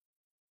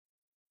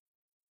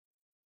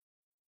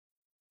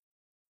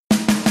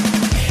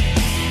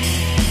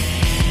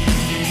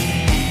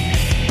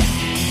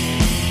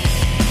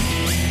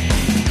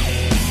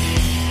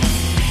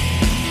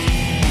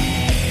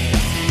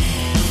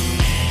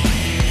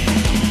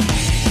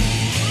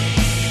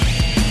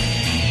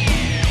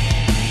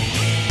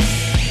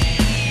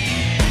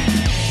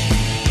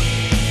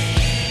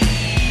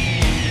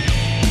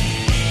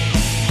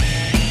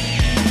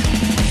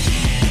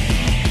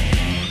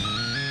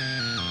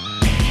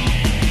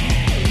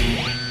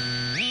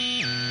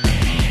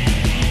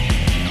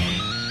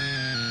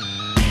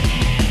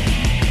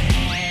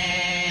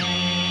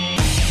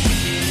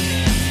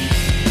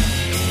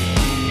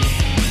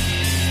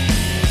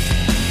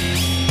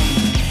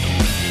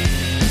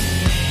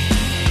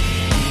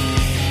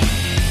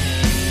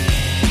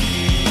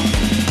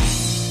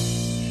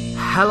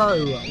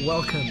Hello,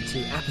 welcome to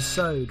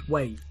episode,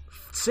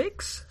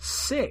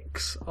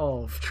 six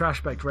of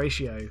Trashpect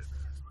Ratio.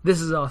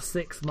 This is our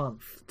 6th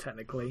month,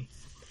 technically.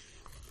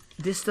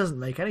 This doesn't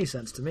make any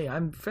sense to me. I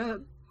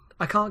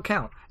can't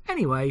count.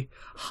 Anyway,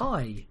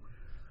 hi.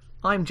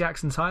 I'm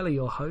Jackson Tyler,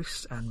 your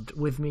host, and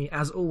with me,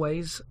 as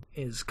always,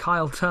 is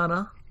Kyle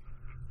Turner.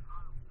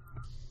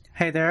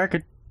 Hey there,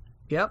 good.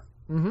 Yep.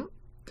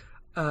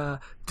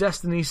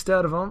 Destiny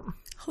Sturdivant.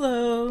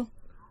 Hello.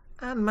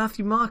 And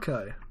Matthew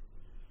Marco.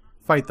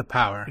 Fight the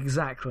power.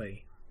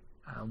 Exactly.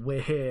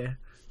 We're here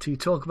to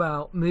talk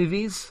about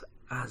movies,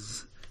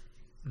 as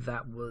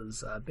that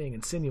was being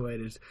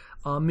insinuated.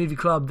 Our movie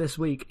club this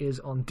week is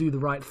on Do the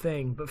Right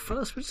Thing, but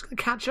first we're just going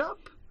to catch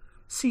up,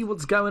 see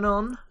what's going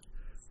on.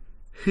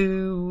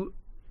 Who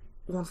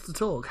wants to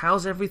talk?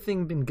 How's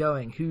everything been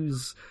going?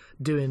 Who's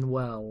doing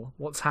well?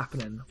 What's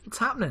happening?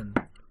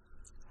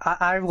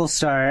 I will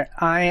start.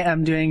 I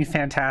am doing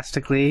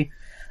fantastically.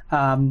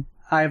 I've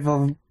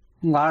a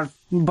lot of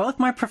both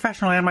my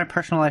professional and my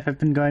personal life have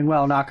been going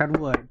well, knock on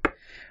wood.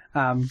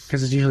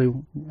 Because it's usually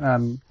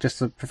just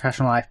the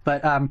professional life.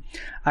 But I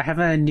have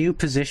a new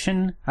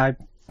position. I've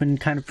been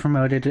kind of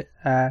promoted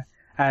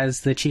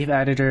as the chief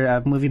editor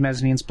of Movie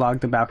Mezzanine's blog,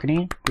 The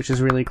Balcony, which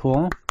is really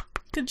cool.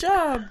 Good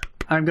job.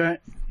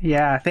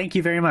 Yeah, thank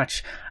you very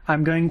much.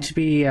 I'm going to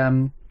be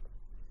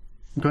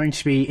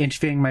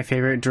interviewing my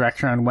favorite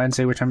director on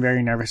Wednesday, which I'm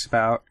very nervous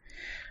about.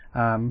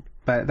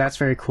 But that's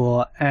very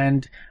cool.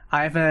 And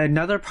I have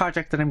another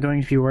project that I'm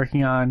going to be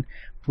working on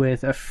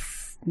with a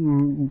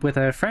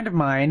friend of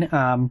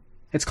mine.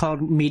 It's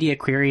called Media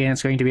Query, and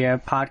it's going to be a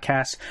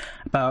podcast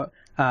about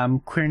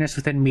queerness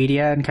within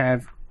media and kind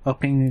of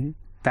opening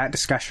that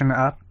discussion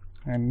up.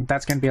 And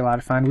that's going to be a lot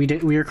of fun. We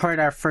recorded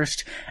our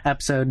first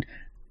episode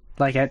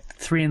like at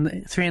 3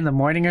 in the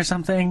morning or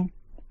something,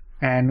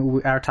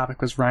 and our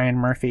topic was Ryan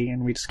Murphy,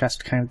 and we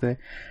discussed kind of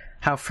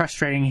how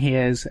frustrating he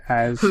is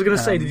as... I was going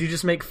to say, did you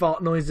just make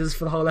fart noises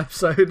for the whole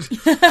episode?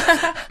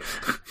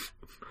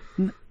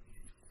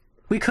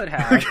 We could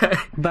have, okay.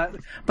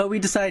 but we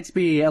decided to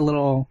be a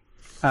little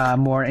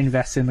more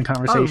invested in the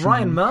conversation. Oh,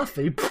 Ryan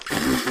Murphy?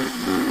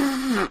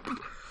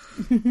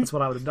 That's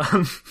what I would have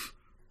done.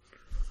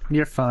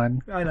 You're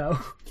fun. I know.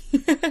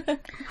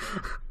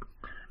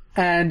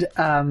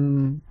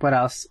 And what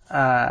else?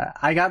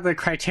 I got the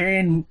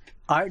Criterion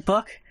art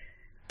book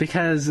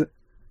because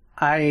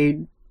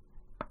I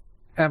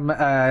am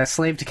a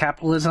slave to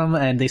capitalism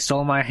and they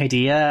stole my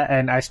idea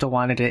and I still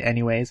wanted it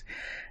anyways.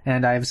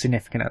 And I have a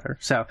significant other.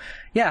 So,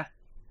 yeah,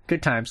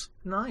 good times.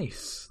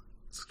 Nice.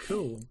 It's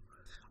cool.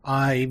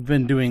 I've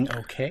been doing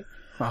okay.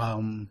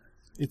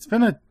 It's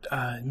been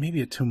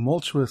maybe a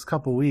tumultuous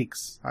couple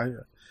weeks. I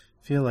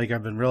feel like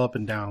I've been real up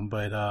and down,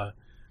 but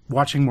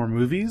watching more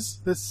movies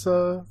this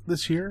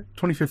year.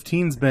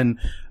 2015's been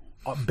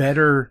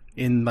better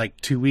in like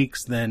 2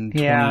 weeks than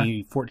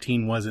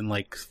 2014 was in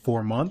like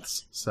 4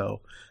 months.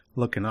 So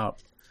looking up.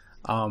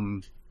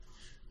 And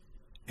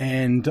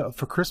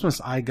for Christmas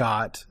I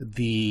got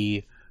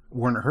the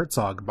Werner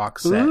Herzog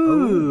box set.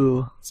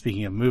 Ooh.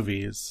 Speaking of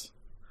movies,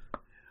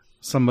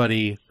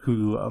 somebody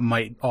who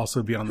might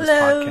also be on this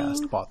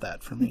podcast bought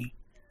that for me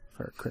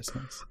for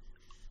Christmas.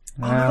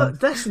 Oh, look,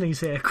 Destiny's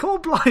here. Cool,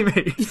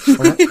 blimey.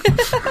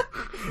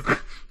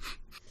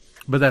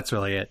 But that's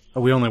really it.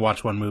 We only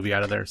watched one movie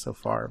out of there so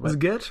far. But was it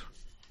good?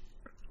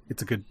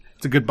 It's a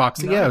good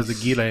box. Nice. Yeah, it was a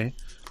Gile,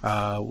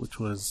 which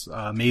was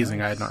amazing.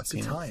 Nice. I had not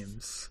seen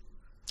times.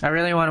 I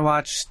really want to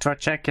watch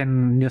Trashpect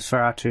and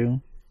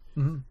Nosferatu.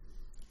 Mm-hmm.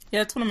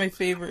 Yeah, it's one of my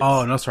favorites.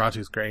 Oh,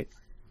 Nosferatu's great.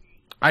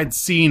 I'd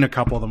seen a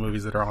couple of the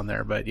movies that are on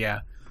there, but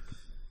yeah.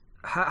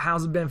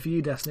 How's it been for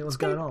you, Destiny? What's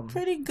going on?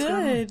 Pretty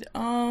good.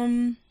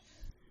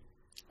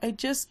 I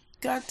just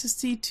got to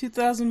see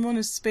 2001: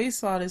 A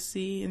Space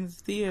Odyssey in the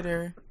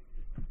theater,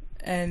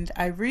 and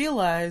I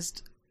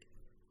realized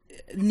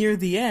near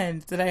the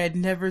end that I had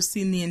never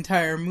seen the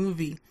entire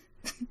movie.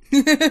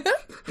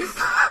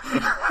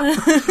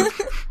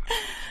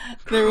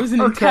 There was an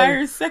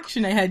entire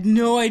section I had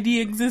no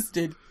idea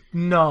existed.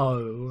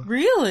 No.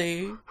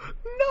 Really?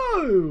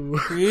 No.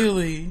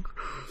 Really?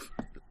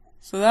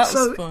 So that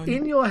was fun. So,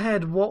 in your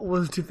head, what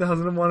was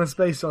 2001: A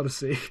Space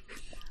Odyssey?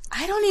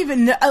 I don't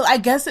even know. I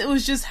guess it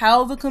was just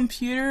how the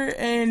computer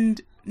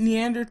and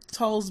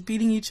Neanderthals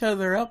beating each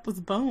other up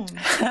with bones.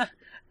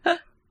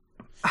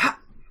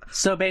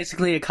 So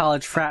basically a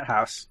college frat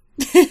house.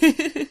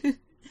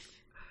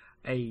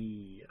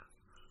 Hey.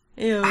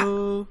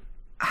 Ew.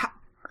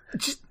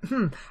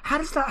 How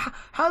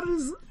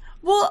does...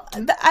 Well,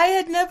 I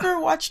had never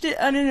watched it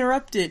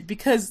uninterrupted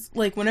because,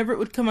 like, whenever it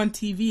would come on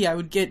TV, I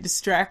would get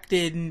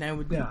distracted and I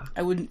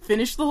wouldn't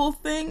finish the whole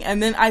thing.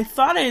 And then I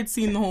thought I had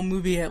seen the whole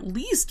movie at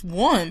least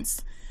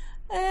once,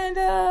 and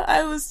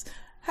I was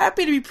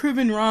happy to be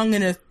proven wrong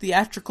in a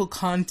theatrical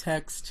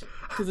context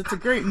because it's a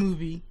great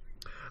movie.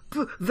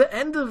 the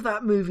end of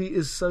that movie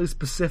is so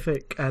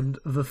specific, and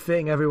the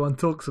thing everyone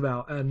talks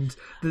about, and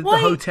the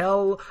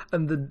hotel,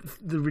 and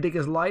the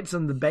ridiculous lights,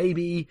 and the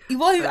baby.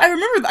 Well,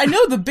 I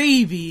know the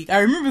baby. I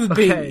remember the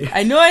baby. Okay.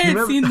 I know I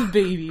had seen the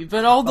baby,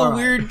 but all the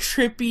weird,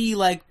 trippy,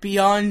 like,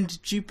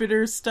 Beyond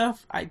Jupiter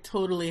stuff, I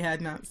totally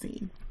had not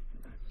seen.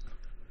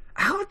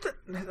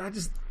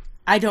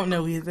 I don't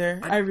know either.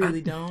 I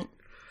really don't.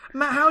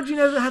 Matt, how'd you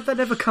know that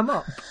never come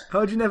up?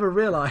 How'd you never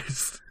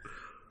realize?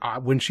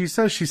 When she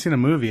says she's seen a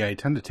movie, I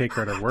tend to take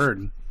her at her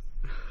word.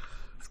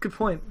 That's a good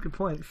point. Good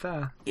point.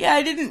 Fair. Yeah,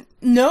 I didn't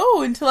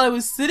know until I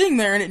was sitting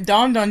there and it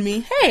dawned on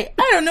me, hey,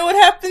 I don't know what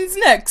happens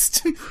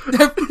next. It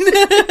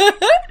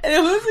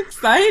was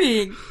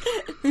exciting.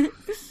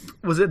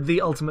 Was it The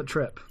Ultimate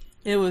Trip?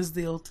 It was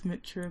The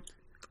Ultimate Trip.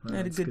 I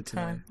had a good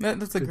time.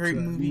 That's a great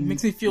movie. It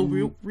makes me feel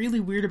really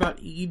weird about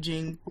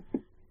aging.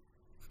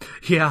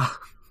 Yeah.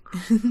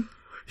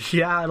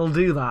 Yeah, it'll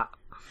do that.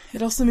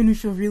 It also made me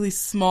feel really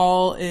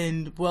small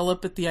and well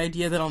up at the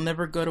idea that I'll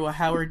never go to a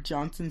Howard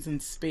Johnson's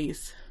in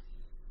space.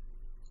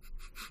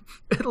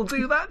 It'll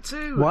do that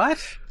too.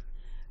 What?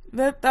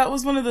 That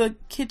was one of the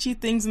kitschy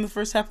things in the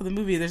first half of the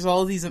movie. There's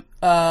all these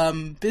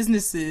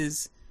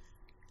businesses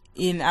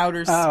in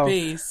outer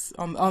space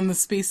on the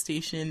space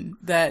station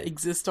that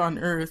exist on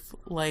Earth,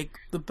 like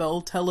the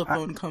Bell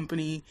Telephone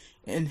Company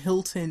and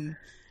Hilton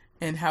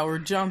and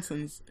Howard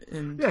Johnson's.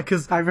 And yeah,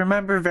 because I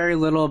remember very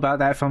little about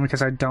that film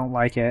because I don't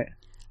like it.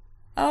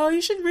 Oh,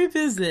 you should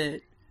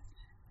revisit.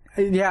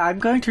 Yeah, I'm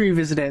going to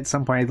revisit it at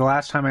some point. The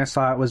last time I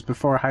saw it was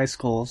before high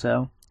school,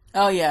 so...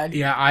 Oh, yeah.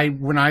 Yeah,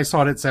 when I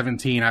saw it at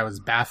 17, I was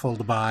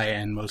baffled by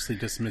and mostly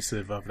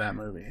dismissive of that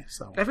movie.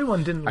 So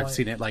everyone didn't I've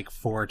seen it like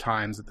 4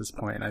 times at this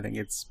point. I think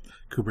it's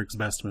Kubrick's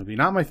best movie.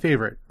 Not my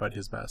favorite, but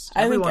his best.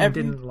 Everyone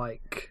didn't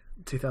like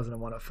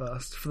 2001 at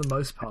first, for the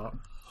most part.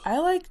 I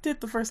liked it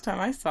the first time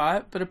I saw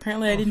it, but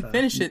apparently I didn't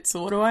finish it,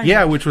 so what do I know?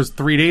 Yeah, which was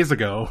 3 days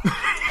ago.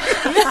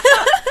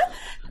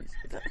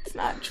 That's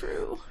not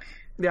true.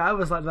 Yeah, I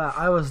was like that.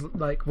 I was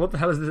like, what the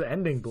hell is this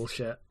ending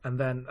bullshit? And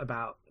then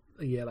about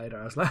a year later,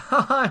 I was like,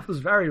 I was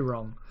very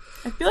wrong.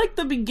 I feel like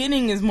the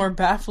beginning is more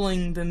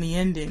baffling than the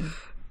ending.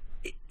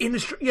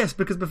 Yes,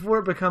 because before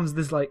it becomes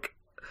this, like,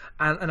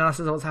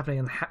 analysis of what's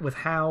happening with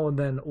How, and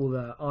then all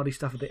the arty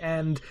stuff at the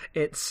end,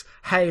 it's,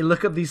 hey,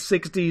 look at these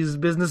 60s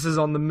businesses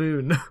on the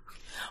moon.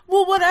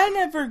 Well, what I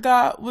never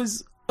got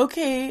was,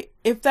 okay,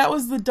 if that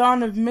was the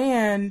dawn of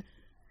man,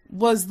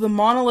 was the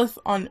monolith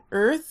on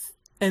Earth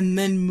and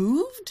then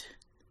moved?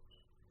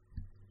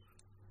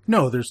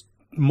 No, there's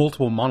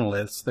multiple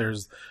monoliths.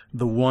 There's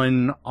the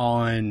one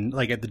on,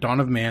 like, at the dawn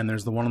of man,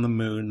 there's the one on the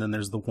moon, then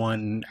there's the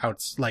one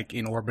out, like,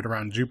 in orbit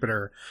around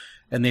Jupiter.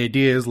 And the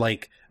idea is,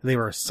 like, they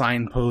were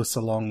signposts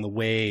along the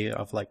way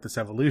of, like, this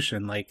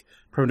evolution. Like,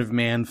 primitive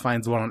man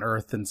finds one on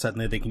Earth and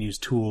suddenly they can use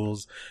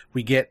tools.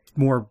 We get to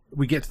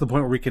the point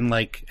where we can,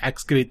 like,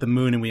 excavate the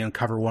moon and we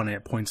uncover one and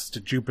it points us to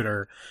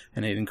Jupiter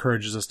and it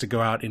encourages us to go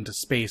out into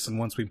space. And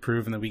once we've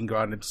proven that we can go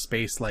out into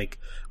space, like,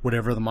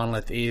 whatever the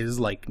monolith is,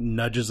 like,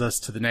 nudges us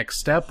to the next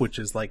step, which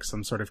is, like,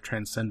 some sort of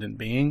transcendent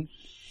being.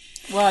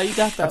 Wow, you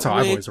got that That's how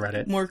I've always read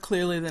it. More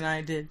clearly than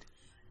I did.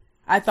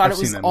 I thought it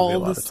was all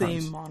the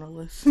same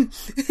monolith.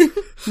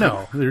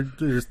 No,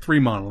 there's 3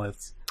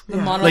 monoliths. The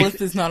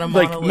monolith is not a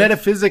monolith. Like,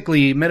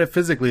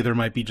 metaphysically, there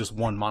might be just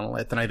one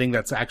monolith, and I think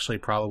that's actually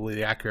probably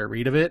the accurate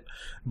read of it.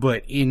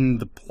 But in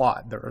the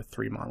plot, there are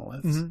 3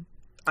 monoliths.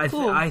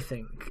 Mm-hmm. I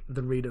think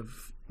the read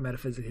of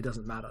metaphysically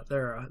doesn't matter.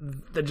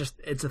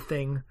 It's a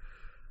thing.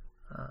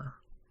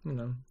 You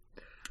know.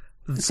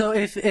 So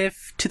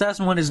if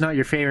 2001 is not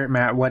your favorite,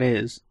 Matt, what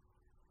is?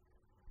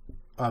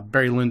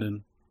 Barry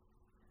Lyndon.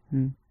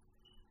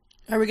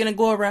 Are we going to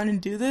go around and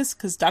do this?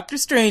 Because Dr.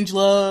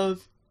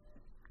 Strangelove.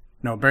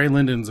 No, Barry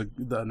Lyndon's an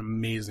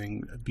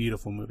amazing,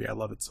 beautiful movie. I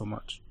love it so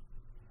much.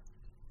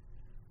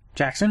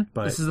 Jackson?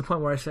 This is the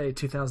point where I say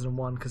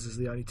 2001 because it's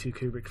the only 2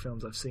 Kubrick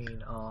films I've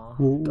seen are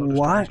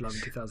What? Dr. Strangelove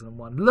and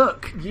 2001.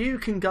 Look, you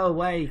can go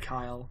away,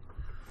 Kyle.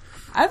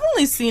 I've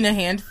only seen a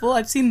handful.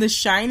 I've seen The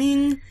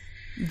Shining,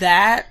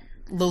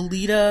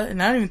 Lolita,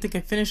 and I don't even think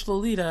I finished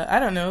Lolita. I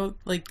don't know.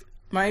 Like,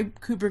 my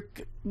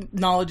Kubrick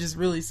knowledge is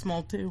really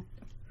small, too.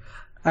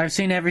 I've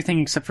seen everything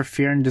except for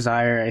Fear and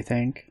Desire, I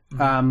think.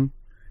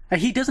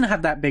 He doesn't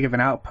have that big of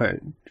an output,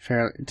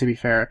 to be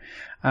fair.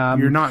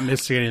 You're not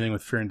missing anything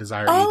with Fear and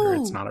Desire either.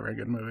 It's not a very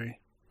good movie.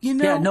 You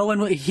know, yeah, no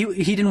one. He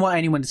didn't want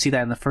anyone to see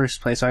that in the first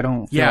place, so I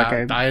don't feel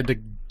like I had to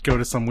go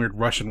to some weird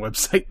Russian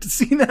website to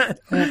see that.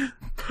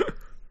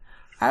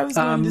 I was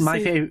going to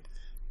say... favorite...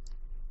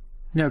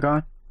 No, go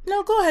on.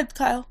 No, go ahead,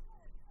 Kyle.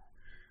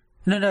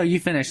 No, you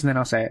finish, and then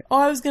I'll say it. Oh,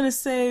 I was going to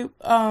say,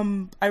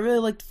 I really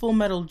liked Full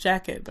Metal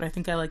Jacket, but I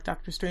think I like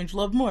Dr.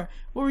 Strangelove more.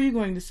 What were you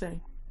going to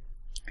say?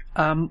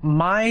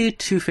 My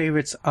 2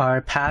 favorites are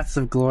Paths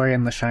of Glory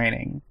and The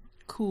Shining.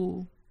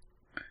 Cool.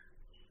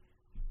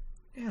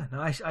 Yeah,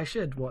 no, I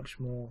should watch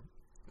more.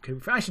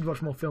 I should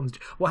watch more films.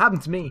 What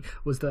happened to me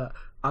was that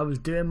I was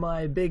doing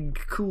my big,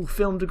 cool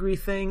film degree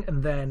thing,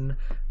 and then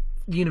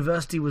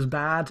university was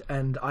bad,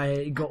 and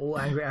I got all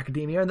angry at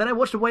academia, and then I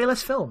watched way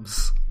less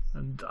films.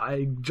 and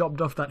I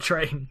jumped off that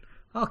train.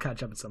 I'll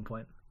catch up at some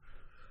point.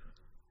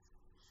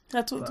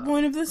 That's what the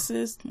point of this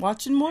is.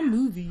 Watching more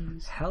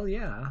movies. Hell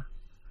yeah.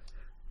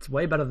 It's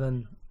way better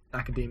than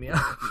academia.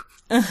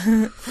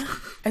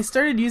 I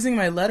started using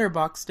my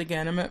Letterboxd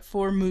again. I'm at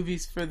 4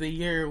 movies for the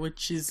year,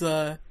 which is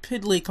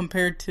piddly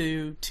compared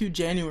to 2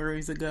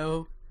 Januaries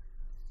ago.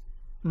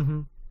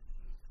 Mm-hmm.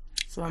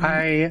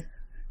 So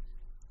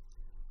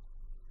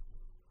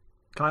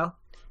Kyle?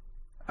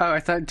 Oh, I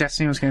thought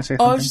Destiny was going to say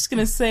something. I was just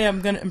gonna say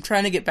I'm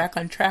trying to get back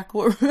on track.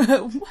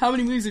 How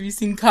many movies have you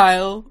seen,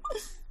 Kyle?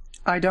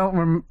 I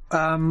don't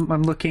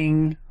I'm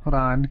looking, hold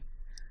on,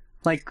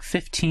 like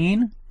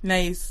 15?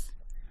 Nice.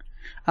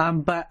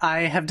 But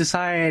I have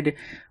decided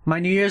my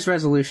New Year's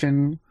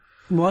resolution,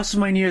 most of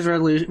my New Year's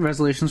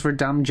resolutions were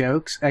dumb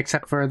jokes,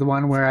 except for the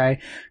one where I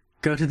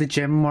go to the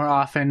gym more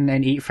often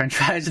and eat french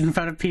fries in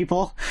front of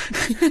people,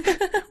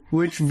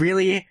 which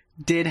really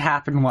did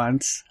happen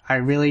once. I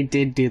really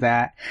did do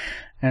that,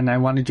 and I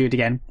want to do it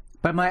again.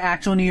 But my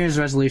actual New Year's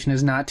resolution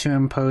is not to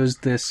impose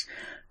this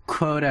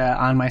quota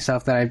on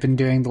myself that I've been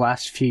doing the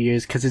last few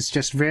years, because it's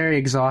just very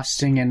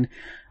exhausting, and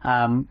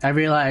I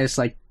realized,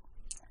 like,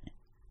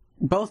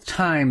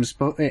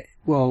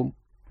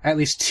 at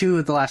least 2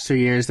 of the last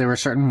 3 years, there were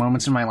certain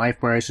moments in my life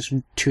where I was just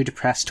too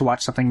depressed to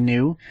watch something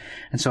new,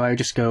 and so I would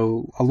just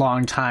go a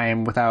long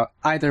time without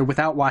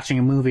watching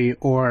a movie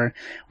or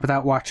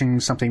without watching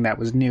something that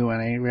was new,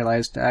 and I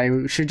realized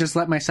I should just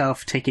let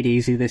myself take it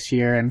easy this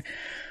year, and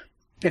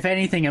if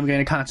anything, I'm going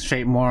to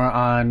concentrate more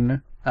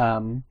on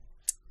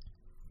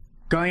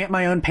going at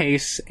my own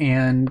pace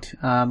and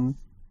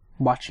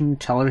watching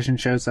television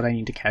shows that I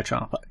need to catch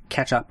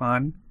up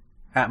on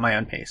at my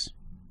own pace.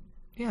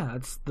 Yeah,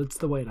 that's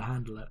the way to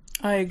handle it.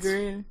 I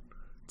agree.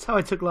 That's how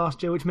I took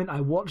last year, which meant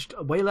I watched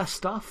way less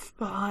stuff,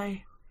 but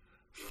I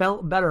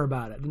felt better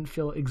about it. I didn't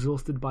feel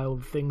exhausted by all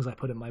the things I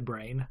put in my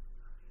brain.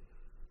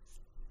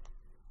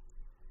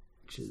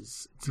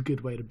 It's a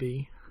good way to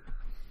be.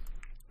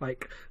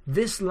 Like,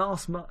 this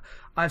last month,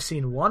 I've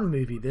seen 1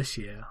 movie this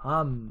year.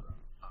 I'm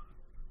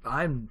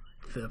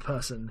the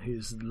person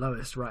who's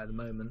lowest right at the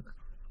moment.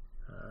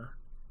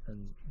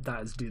 And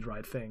that is Do the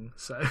Right Thing,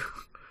 so...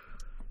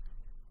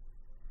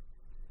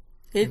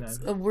 It's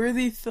a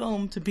worthy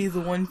film to be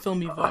the one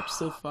film you've watched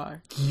so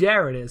far.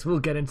 Yeah, it is. We'll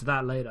get into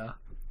that later.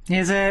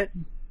 Is it?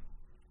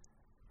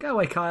 Go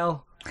away,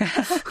 Kyle.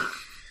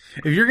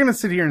 If you're going to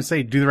sit here and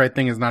say Do the Right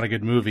Thing is not a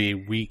good movie,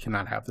 we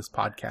cannot have this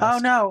podcast. Oh,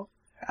 no.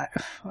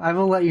 I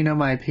will let you know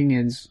my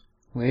opinions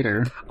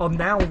later. Oh,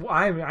 now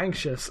I'm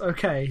anxious.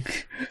 Okay.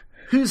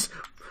 Who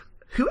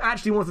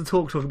actually wants to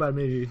talk about a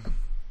movie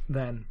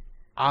then?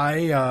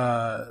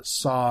 I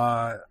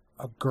saw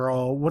a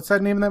girl... What's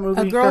that name of that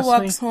movie? A Girl Destiny?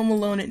 Walks Home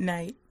Alone at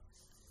Night.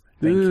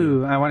 Thank Ooh,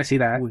 you. I want to see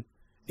that.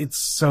 It's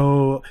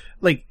so...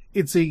 Like,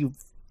 it's a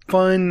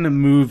fun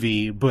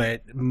movie,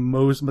 but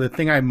the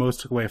thing I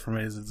most took away from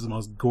it is it's the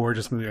most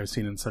gorgeous movie I've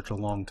seen in such a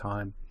long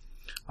time.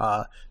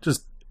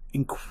 Just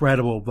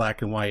incredible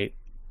black and white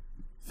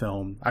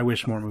film. I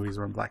wish more movies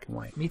were in black and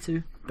white. Me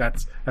too.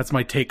 That's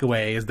my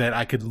takeaway, is that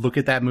I could look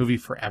at that movie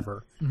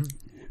forever.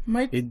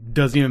 Mm-hmm. It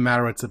doesn't even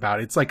matter what it's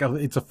about. It's like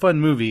it's a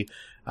fun movie.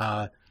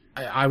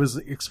 I was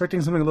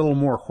expecting something a little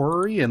more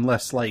horror-y and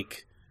less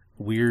like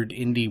weird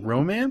indie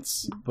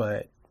romance,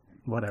 but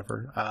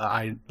whatever.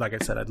 Like I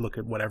said, I'd look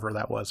at whatever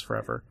that was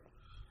forever.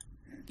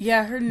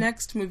 Yeah, her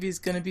next movie is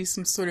going to be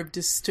some sort of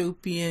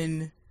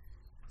dystopian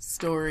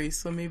story,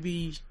 so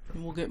maybe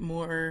we'll get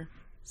more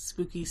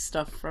spooky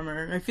stuff from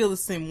her. I feel the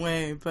same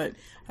way, but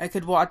I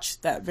could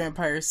watch that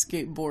vampire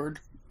skateboard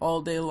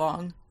all day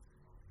long.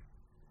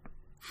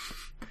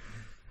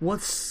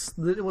 What's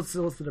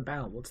it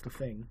about? What's the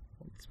thing?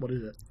 What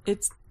is it?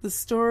 It's the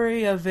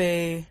story of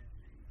a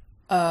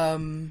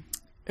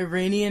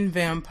Iranian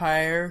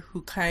vampire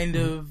who kind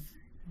of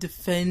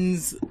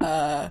defends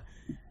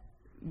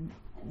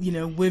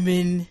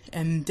women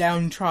and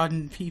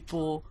downtrodden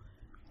people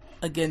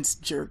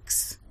against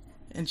jerks.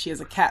 And she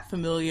has a cat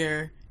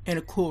familiar and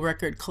a cool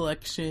record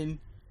collection.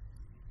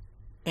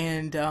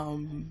 And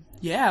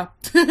yeah.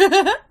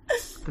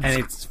 And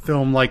it's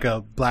filmed like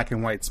a black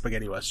and white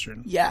spaghetti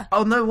western. Yeah.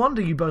 Oh, no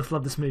wonder you both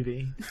love this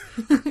movie.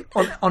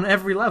 on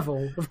every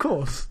level, of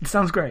course. It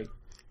sounds great.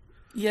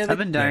 Yeah, I've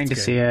been dying to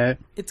good. see it.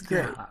 It's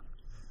great. Yeah.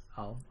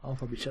 I'll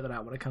probably check that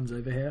out when it comes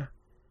over here.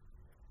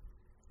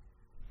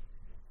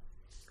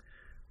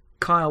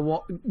 Kyle,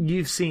 what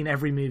you've seen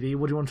every movie.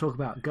 What do you want to talk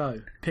about?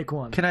 Go. Pick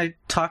one. Can I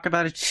talk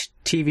about a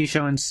TV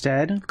show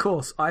instead? Of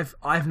course.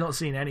 I've not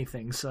seen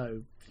anything,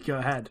 so go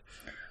ahead.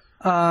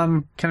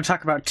 Can I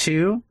talk about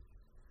 2?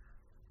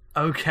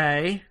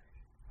 Okay.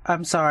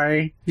 I'm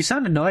sorry. You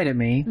sound annoyed at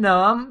me.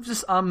 No,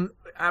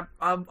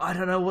 I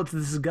don't know what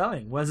this is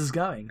going. Where's this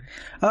going?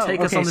 Oh, Take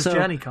us on this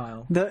journey,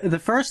 Kyle. The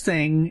first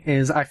thing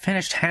is I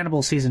finished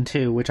Hannibal Season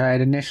 2, which I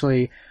had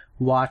initially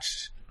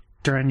watched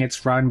during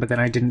its run, but then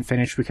I didn't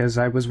finish because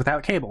I was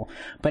without cable.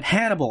 But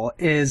Hannibal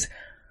is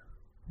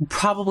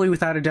probably,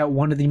 without a doubt,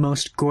 one of the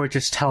most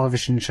gorgeous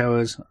television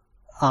shows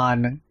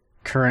on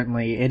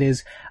currently. It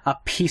is a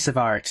piece of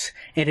art.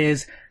 It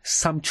is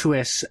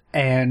sumptuous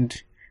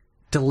and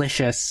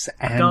delicious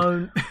and...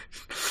 Don't.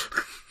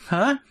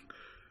 Huh?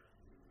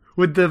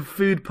 With the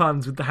food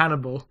puns, with the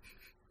Hannibal.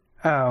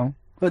 Oh.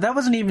 Well, that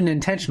wasn't even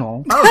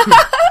intentional.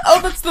 Oh,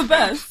 that's the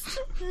best.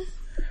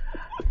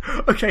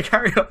 Okay,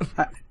 carry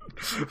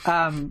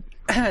on.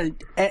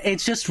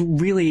 It's just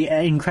really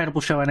an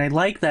incredible show, and I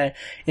like that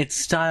its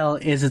style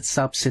is its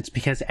substance,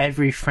 because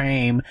every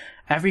frame,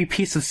 every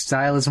piece of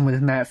stylism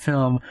within that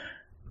film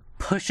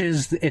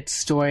pushes its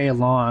story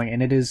along,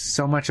 and it is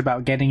so much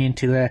about getting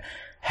into the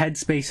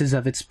headspaces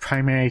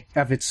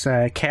of its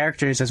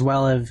characters as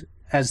well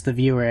as the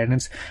viewer, and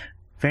it's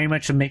very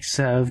much a mix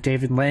of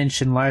David Lynch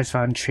and Lars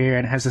von Trier,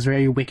 and it has this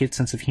very wicked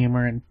sense of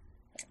humor, and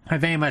I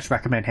very much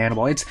recommend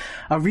Hannibal. It's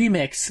a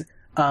remix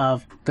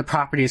of the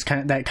properties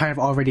that kind of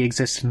already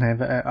exist and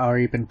have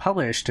already been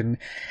published, and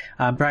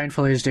Brian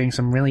Fuller is doing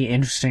some really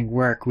interesting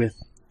work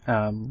with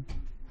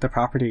the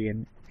property,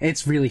 and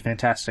it's really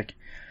fantastic.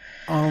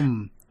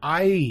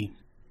 I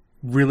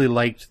really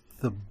liked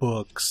the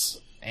books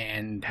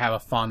and have a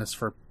fondness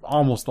for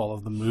almost all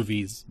of the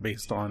movies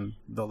based on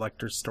the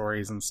Lecter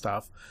stories and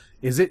stuff.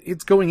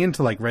 It's going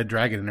into like Red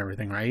Dragon and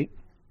everything, right?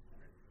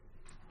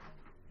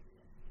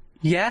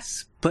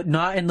 Yes, but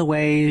not in the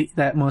way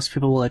that most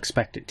people will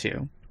expect it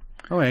to.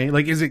 Okay,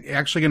 like, is it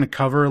actually going to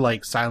cover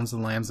like Silence of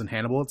the Lambs and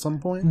Hannibal at some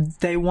point?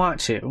 They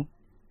want to.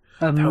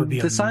 That would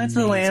be the Silence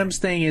of the Lambs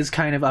thing is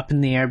kind of up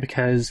in the air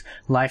because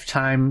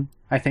Lifetime,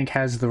 I think,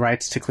 has the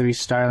rights to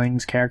Clarice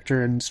Starling's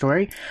character and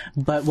story.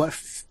 But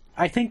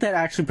I think that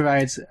actually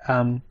provides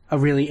a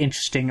really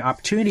interesting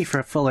opportunity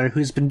for Fuller,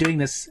 who's been doing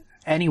this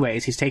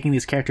anyways. He's taking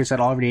these characters that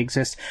already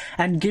exist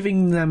and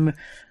giving them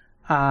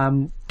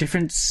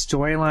different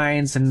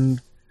storylines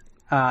and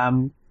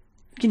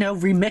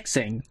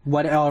remixing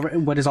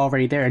what is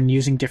already there and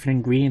using different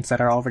ingredients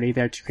that are already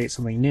there to create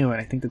something new. And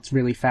I think that's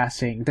really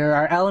fascinating. There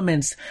are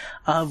elements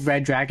of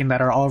Red Dragon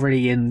that are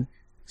already in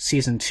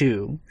season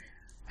 2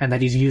 and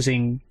that he's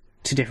using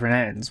to different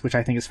ends, which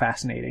I think is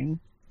fascinating.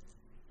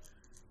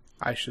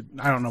 I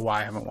don't know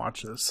why I haven't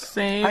watched this.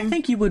 Same. I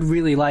think you would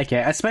really like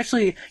it,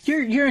 especially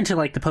you're into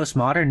like the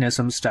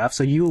postmodernism stuff,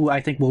 so you,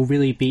 I think, will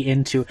really be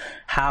into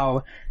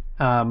how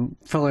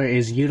Fuller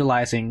is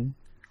utilizing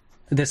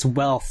this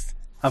wealth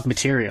of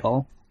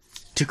material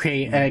to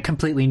create a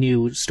completely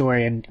new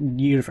story and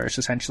universe,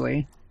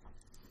 essentially.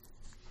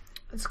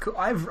 That's cool.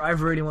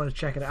 I've really wanted to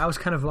check it out. I was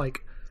kind of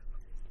like,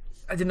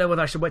 I didn't know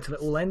whether I should wait till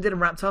it all ended and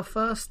wrapped up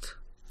first,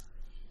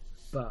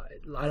 but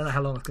I don't know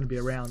how long it's going to be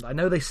around. I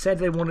know they said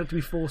they wanted it to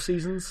be 4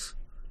 seasons.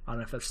 I don't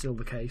know if that's still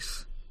the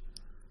case,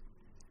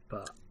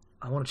 but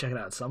I want to check it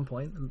out at some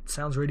point. It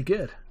sounds really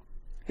good.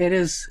 It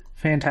is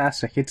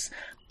fantastic. It's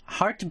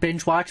hard to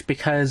binge watch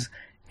because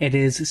it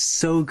is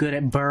so good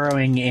at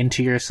burrowing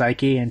into your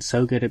psyche and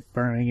so good at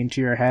burrowing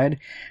into your head.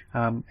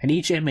 And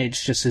each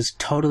image just is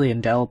totally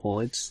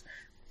indelible. It's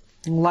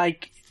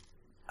like,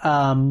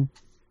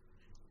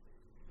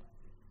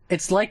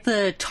 it's like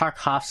the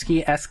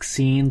Tarkovsky-esque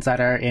scenes that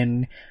are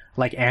in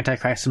like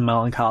Antichrist and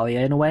Melancholia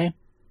in a way.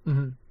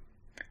 Mm-hmm.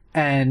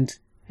 And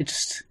it's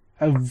just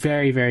a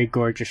very, very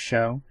gorgeous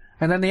show.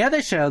 And then the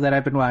other show that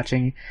I've been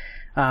watching,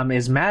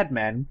 is Mad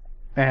Men.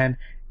 And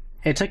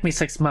it took me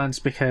 6 months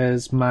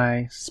because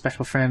my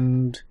special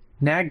friend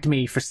nagged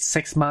me for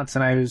 6 months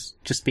and I was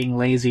just being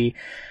lazy.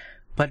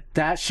 But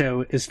that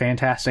show is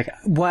fantastic.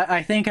 What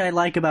I think I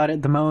like about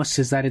it the most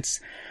is that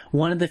it's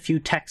one of the few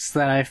texts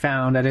that I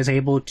found that is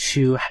able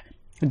to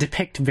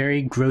depict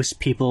very gross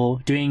people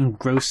doing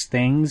gross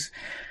things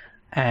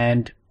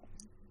and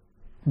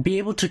be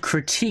able to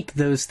critique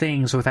those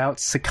things without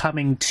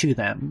succumbing to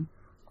them.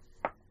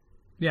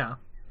 Yeah.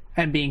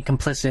 And being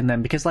complicit in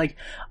them. Because, like,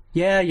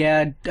 the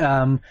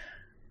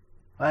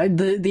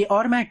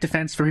automatic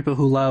defense for people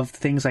who love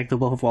things like The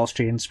Wolf of Wall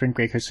Street and Spring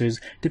Breakers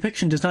is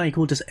depiction does not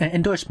equal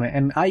endorsement.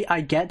 And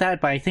I get that,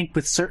 but I think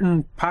with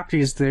certain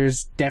properties,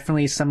 there's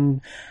definitely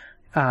some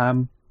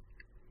active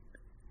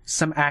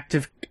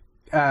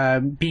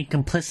being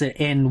complicit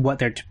in what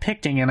they're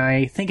depicting. And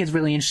I think it's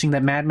really interesting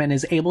that Mad Men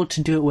is able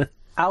to do it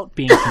without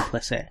being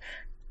complicit.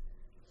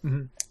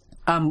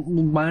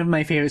 Mm-hmm. One of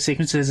my favorite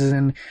sequences is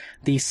in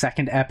the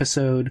second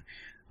episode,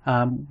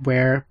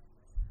 where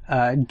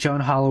Joan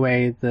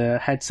Holloway, the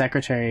head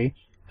secretary,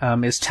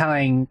 is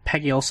telling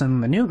Peggy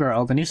Olson, the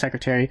new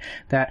secretary,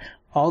 that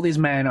all these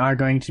men are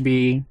going to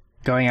be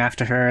going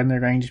after her and they're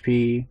going to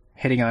be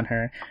hitting on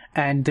her.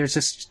 And there's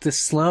just this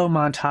slow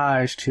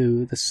montage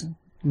to this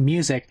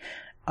music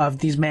of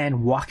these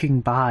men walking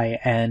by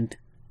and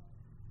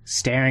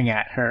staring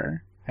at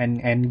her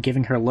and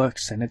giving her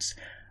looks. And it's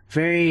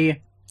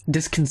very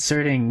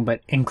disconcerting,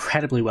 but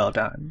incredibly well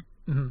done.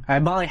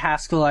 Mm-hmm. Molly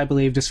Haskell, I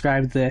believe,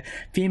 described the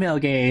female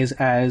gaze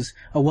as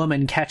a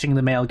woman catching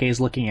the male gaze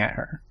looking at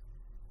her.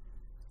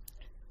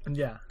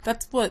 Yeah.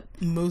 That's what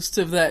most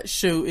of that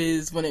show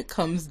is when it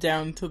comes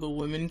down to the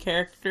women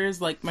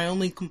characters. Like, my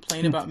only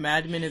complaint about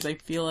Mad Men is I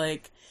feel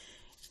like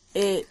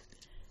it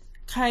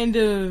kind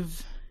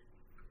of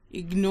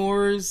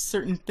ignores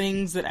certain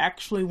things that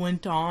actually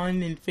went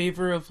on in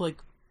favor of, like,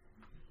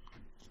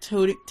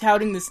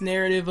 touting this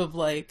narrative of,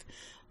 like,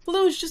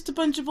 well, it was just a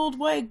bunch of old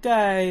white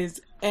guys,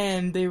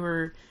 and they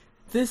were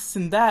this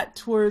and that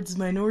towards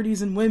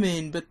minorities and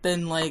women, but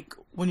then, like,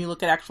 when you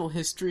look at actual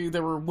history,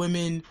 there were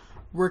women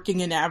working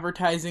in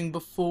advertising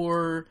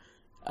before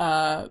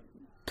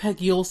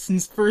Peggy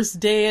Olson's first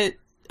day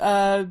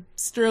at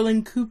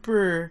Sterling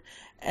Cooper,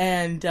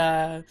 and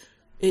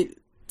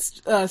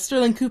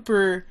Sterling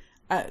Cooper,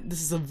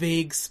 this is a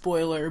vague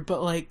spoiler,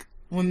 but, like,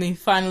 when they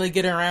finally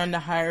get around to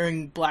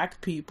hiring black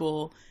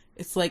people,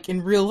 it's like,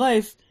 in real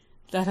life,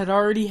 that had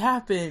already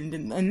happened,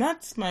 and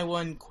that's my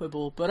one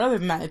quibble, but other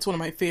than that, it's one of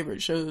my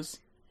favorite shows.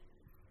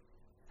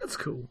 That's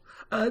cool.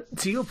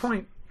 To your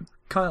point,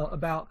 Kyle,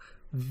 about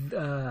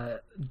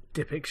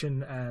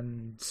depiction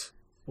and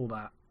all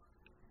that,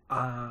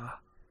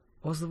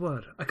 what's the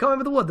word? I can't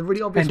remember the word, the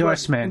really obvious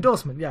Endorsement. word.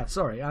 Endorsement, yeah,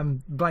 sorry.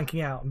 I'm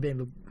blanking out and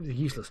being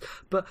useless.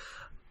 But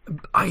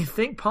I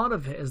think part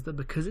of it is that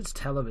because it's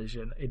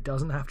television, it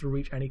doesn't have to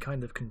reach any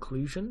kind of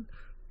conclusion.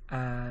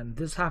 And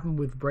this happened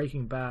with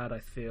Breaking Bad, I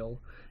feel,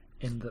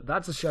 in that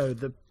that's a show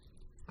that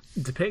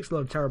depicts a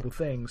lot of terrible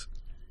things.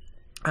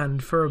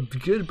 And for a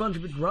good bunch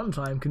of its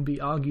runtime can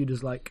be argued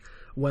as like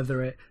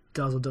whether it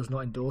does or does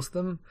not endorse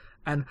them.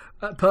 And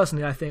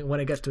personally, I think when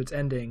it gets to its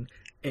ending,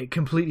 it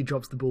completely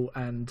drops the ball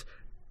and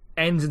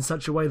ends in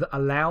such a way that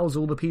allows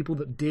all the people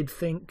that did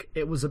think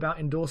it was about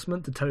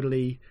endorsement to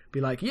totally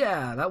be like,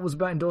 yeah, that was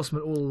about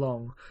endorsement all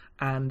along.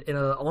 And in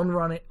an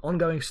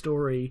ongoing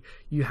story,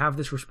 you have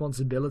this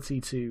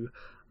responsibility to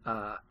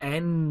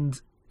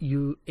end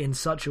you in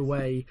such a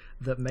way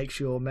that makes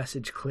your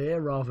message clear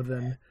rather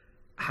than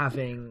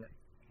having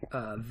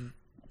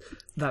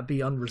that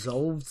be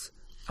unresolved.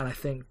 And I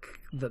think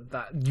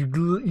that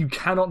you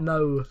cannot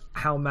know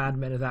how Mad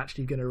Men is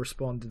actually going to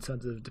respond in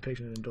terms of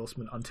depiction and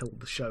endorsement until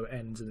the show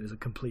ends and is a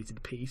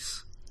completed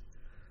piece.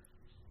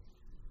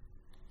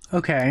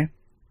 Okay.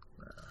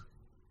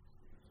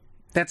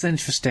 That's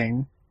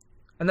interesting.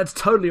 And that's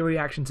totally a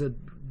reaction to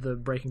the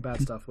Breaking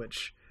Bad stuff,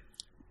 which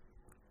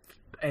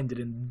ended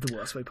in the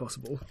worst way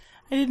possible.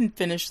 I didn't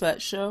finish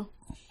that show.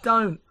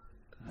 Don't.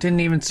 Didn't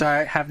even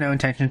start, have no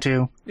intention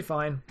to. You're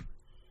fine.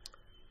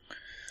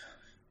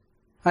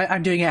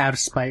 I'm doing it out of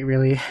spite,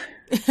 really.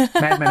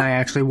 Mad Men, I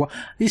actually...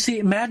 You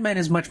see, Mad Men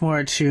is much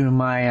more to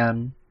my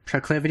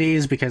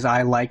proclivities because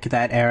I like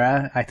that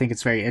era. I think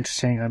it's very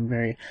interesting. I'm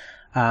very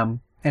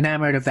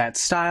enamored of that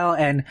style,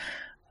 and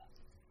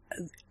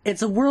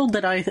it's a world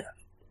that I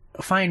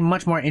find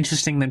much more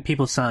interesting than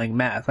people selling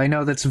meth. I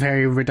know that's a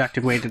very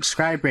reductive way to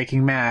describe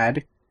Breaking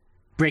Mad.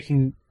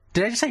 Did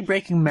I just say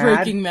Breaking Mad?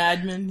 Breaking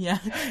Mad Men, yeah.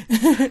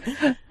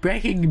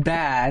 Breaking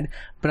Bad,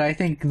 but I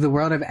think the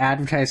world of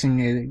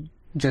advertising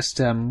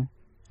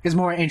is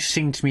more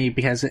interesting to me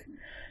because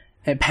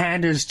it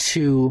panders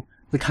to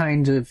the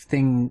kinds of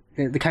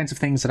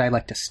things that I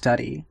like to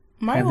study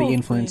and the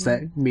influence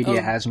that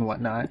media has and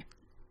whatnot.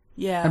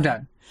 Yeah. I'm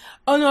done.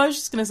 Oh no, I was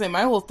just gonna say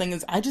my whole thing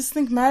is I just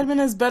think Mad Men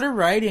has better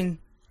writing,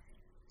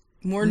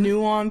 more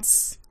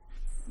nuance,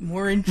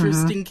 more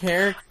interesting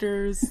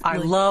characters. I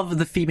love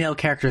the female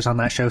characters on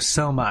that show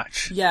so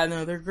much. Yeah,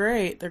 no, they're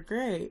great. They're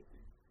great.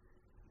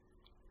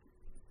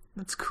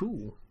 That's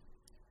cool.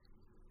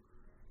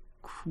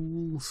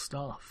 Cool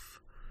stuff.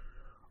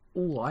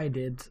 All I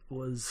did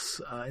was,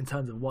 in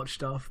terms of watch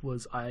stuff,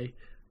 was I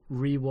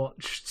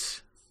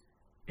rewatched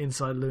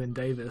Inside Llewyn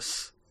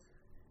Davis,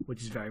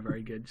 which is very,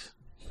 very good.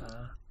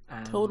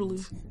 Totally.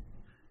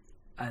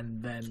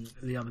 And then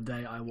the other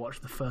day I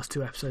watched the first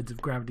 2 episodes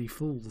of Gravity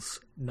Falls.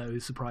 No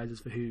surprises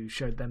for who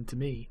showed them to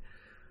me.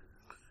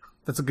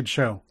 That's a good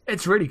show.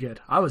 It's really good.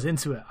 I was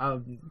into it.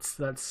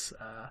 That's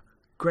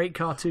great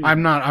cartoon.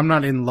 I'm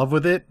not in love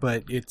with it,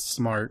 but it's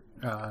smart.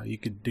 You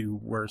could do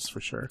worse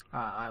for sure.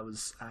 I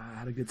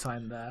had a good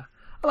time there.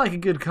 I like a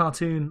good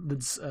cartoon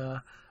that's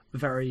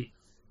very,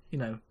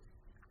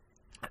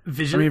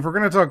 visual. I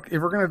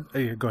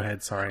mean, go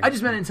ahead. Sorry. I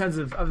just meant in terms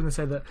of, I was going to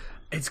say that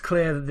it's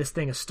clear that this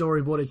thing is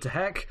storyboarded to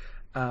heck.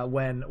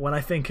 When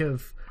I think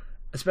of,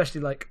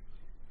 especially like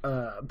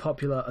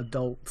popular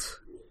adult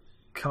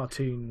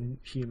cartoon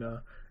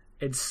humor,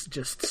 it's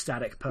just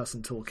static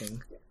person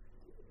talking.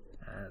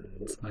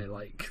 And I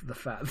like the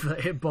fact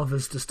that it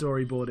bothers to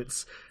storyboard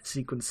its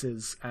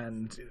sequences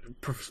and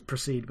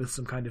proceed with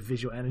some kind of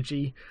visual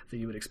energy that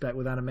you would expect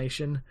with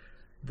animation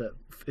that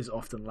is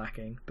often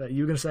lacking. But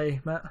you were going to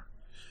say, Matt?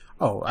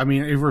 Oh, I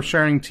mean, if we're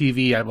sharing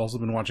TV, I've also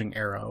been watching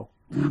Arrow,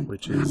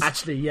 which is...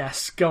 Actually,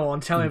 yes. Go on,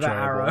 tell me about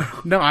Arrow.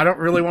 No, I don't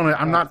really want to...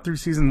 I'm not through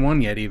season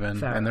 1 yet, even.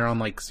 Fair and they're on,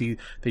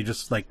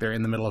 they're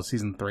in the middle of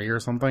season 3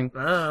 or something.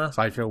 So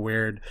I feel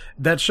weird.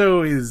 That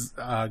show is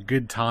a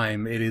good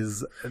time. It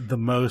is the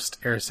most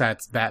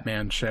ersatz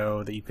Batman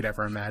show that you could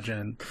ever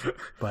imagine.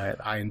 But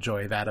I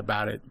enjoy that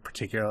about it,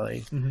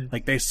 particularly. Mm-hmm.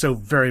 Like, they so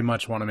very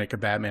much want to make a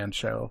Batman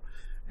show.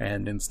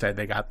 And instead,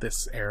 they got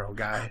this Arrow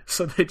guy.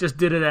 So they just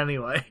did it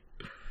anyway.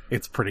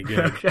 It's pretty good.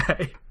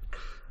 Okay.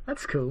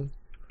 That's cool.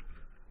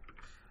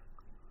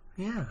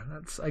 Yeah,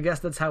 I guess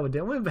that's how we're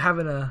doing. We're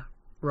having a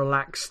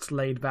relaxed,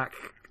 laid-back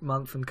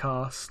month and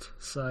cast,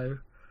 so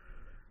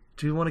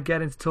do we want to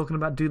get into talking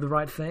about Do the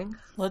Right Thing?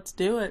 Let's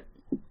do it.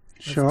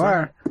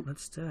 Sure.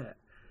 Let's do it.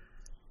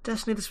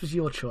 Destiny, this was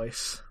your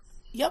choice.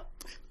 Yep.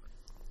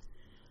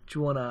 Do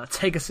you want to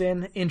take us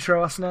in,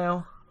 intro us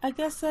now? I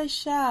guess I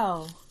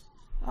shall.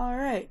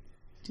 Alright.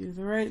 Do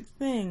the Right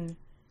Thing.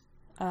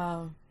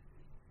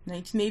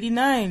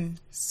 1989.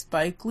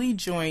 Spike Lee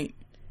joint.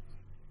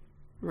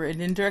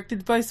 Written and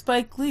directed by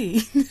Spike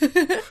Lee.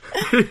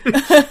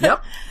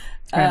 Yep.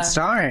 And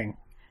starring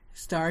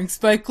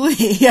Spike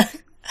Lee.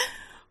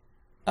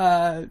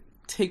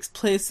 Takes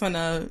place on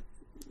a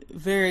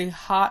very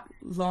hot,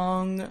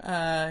 long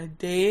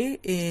day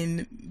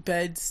in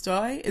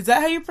Bed-Stuy. Is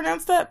that how you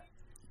pronounce that?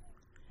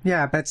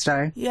 Yeah,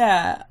 Bed-Stuy.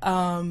 Yeah.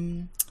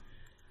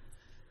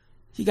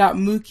 He got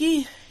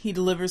Mookie. He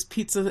delivers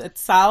pizza at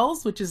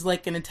Sal's, which is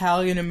like an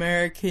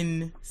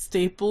Italian-American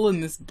staple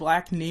in this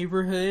black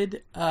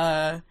neighborhood.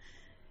 And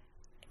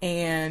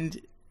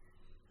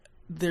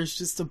there's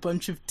just a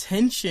bunch of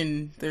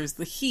tension. There's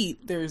the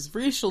heat. There's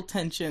racial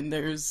tension.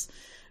 There's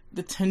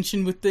the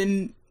tension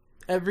within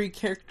every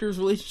character's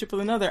relationship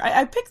with another.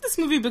 I picked this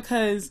movie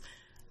because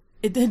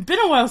it had been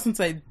a while since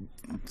I'd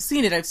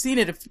seen it. I've seen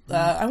it,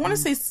 I want to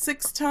say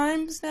 6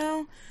 times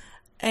now.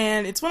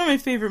 And it's one of my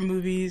favorite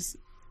movies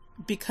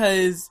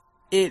because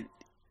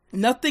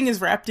nothing is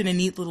wrapped in a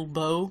neat little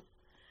bow.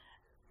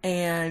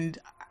 And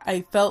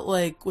I felt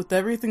like with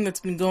everything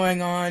that's been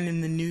going on in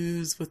the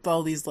news with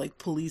all these like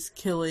police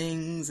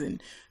killings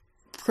and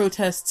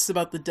protests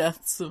about the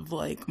deaths of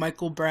like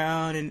Michael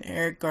Brown and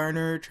Eric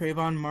Garner,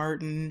 Trayvon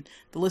Martin,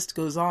 the list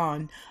goes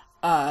on.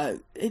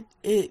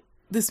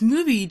 This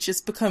movie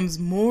just becomes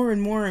more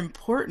and more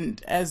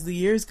important as the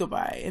years go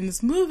by. And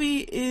this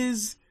movie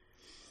is,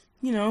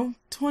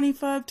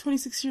 25,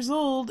 26 years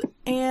old,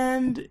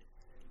 and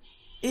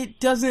it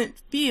doesn't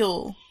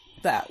feel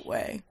that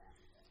way.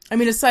 I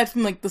mean, aside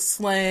from like the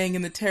slang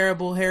and the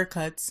terrible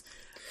haircuts,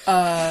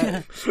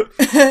 but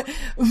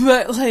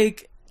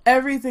like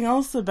everything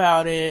else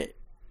about it,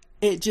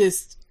 it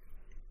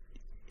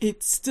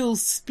still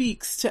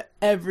speaks to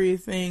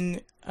everything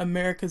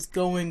America's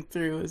going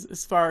through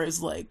as far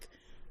as like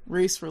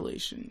race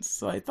relations.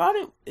 So I thought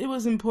it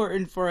was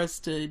important for us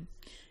to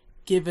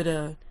give it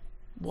a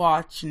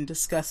watch and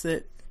discuss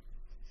it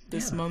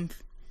this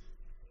month.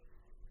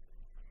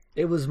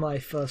 It was my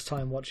first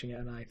time watching it,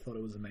 and I thought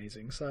it was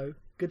amazing. So,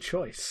 good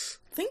choice.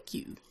 Thank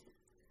you.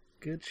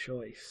 Good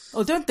choice.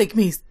 Oh, don't thank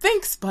me.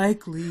 Thanks,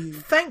 Spike Lee.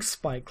 Thanks,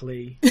 Spike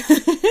Lee.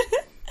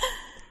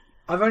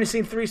 I've only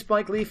seen 3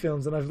 Spike Lee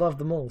films, and I've loved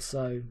them all,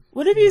 so...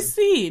 What have you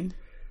seen?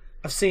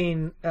 I've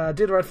seen Do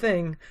the Right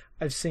Thing,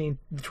 I've seen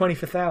The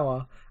 25th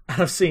Hour,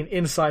 and I've seen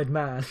Inside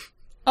Man.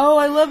 Oh,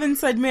 I love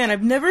Inside Man.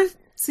 I've never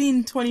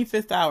seen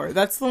 25th Hour.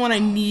 That's the one I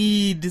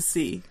need to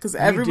see, because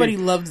everybody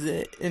loves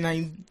it, and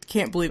I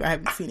can't believe I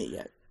haven't seen it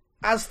yet.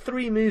 As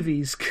 3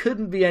 movies,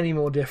 couldn't be any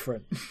more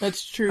different.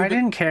 That's true. I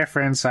didn't care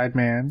for Inside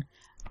Man.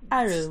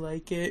 I really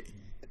like it.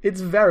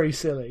 It's very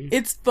silly.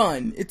 It's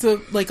fun. It's a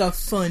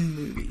fun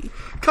movie.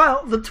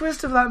 Kyle, the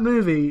twist of that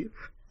movie,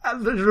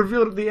 that's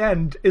revealed at the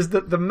end, is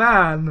that the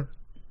man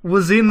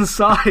was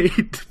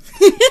inside.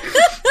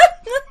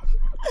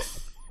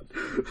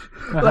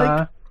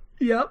 Like,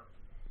 yep.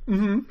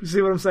 Mm-hmm.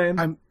 See what I'm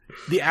saying?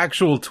 The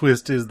actual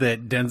twist is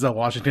that Denzel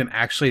Washington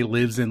actually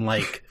lives in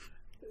like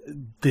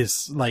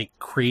this like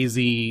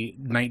crazy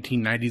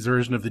 1990s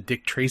version of the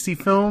Dick Tracy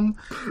film.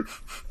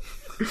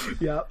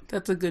 Yep.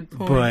 That's a good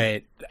point.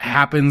 But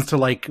happens to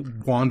like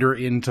wander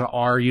into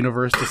our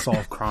universe to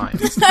solve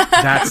crimes.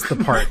 That's the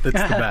part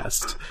that's the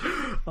best.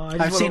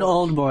 I've seen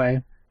Old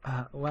Boy.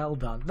 Well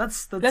done.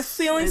 That's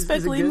the only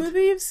Spike Lee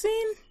movie you've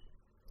seen?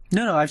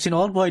 No, I've seen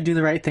Old Boy, Do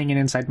the Right Thing, and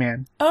Inside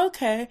Man.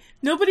 Okay.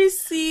 Nobody's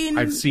seen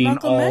I've seen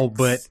Malcolm all X?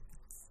 but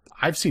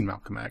I've seen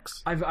Malcolm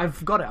X.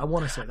 I've got it. I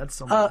want to say that's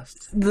on the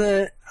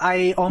list.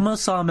 I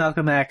almost saw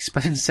Malcolm X,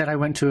 but instead I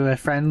went to a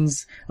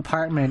friend's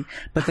apartment.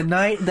 But the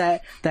night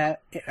that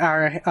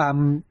our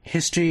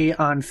history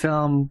on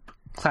film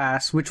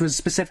class, which was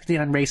specifically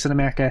on race in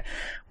America,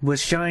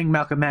 was showing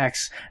Malcolm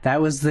X,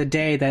 that was the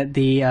day that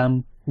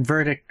the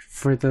verdict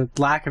for the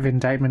lack of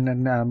indictment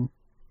and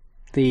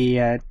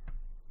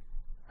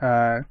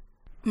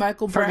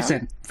Michael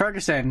Brown.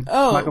 Ferguson.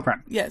 Oh, Michael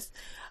Brown. Yes.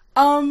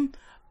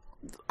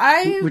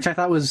 Which I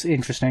thought was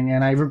interesting,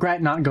 and I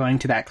regret not going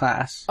to that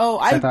class. Oh,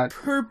 I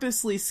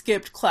purposely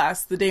skipped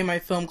class the day my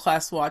film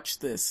class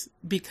watched this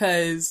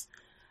because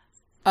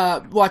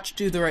watched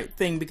Do the Right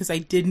Thing because I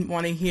didn't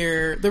want to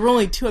hear. There were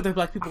only 2 other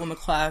black people in the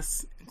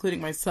class,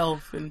 including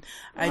myself, and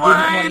I didn't want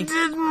to. Why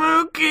did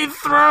Mookie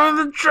throw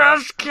the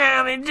trash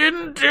can? He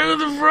didn't do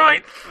the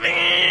right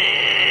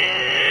thing.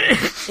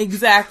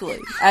 Exactly.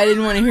 I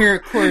didn't want to hear a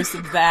chorus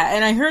of that,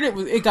 and I heard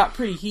it got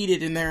pretty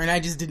heated in there, and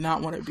I just did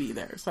not want to be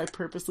there, so I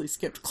purposely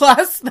skipped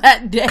class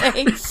that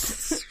day.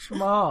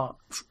 Smart.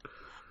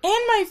 And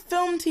my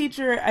film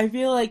teacher, I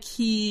feel like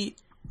he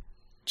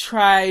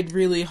tried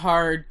really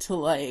hard to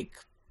like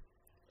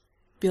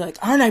be like,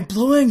 aren't I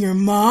blowing your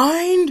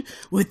mind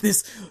with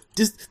this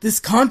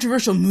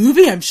controversial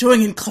movie I'm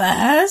showing in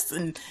class?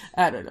 And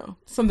I don't know.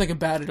 Something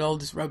about it all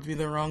just rubbed me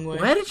the wrong way.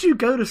 Where did you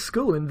go to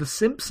school? In The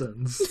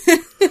Simpsons?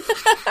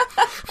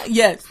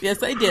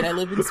 Yes, I did. I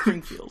live in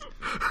Springfield.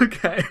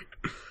 Okay.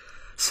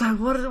 So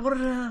what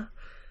are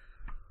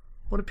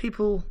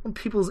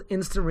people's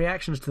instant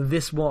reactions to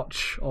this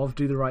watch of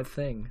Do the Right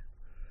Thing?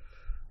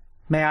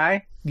 May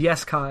I?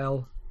 Yes,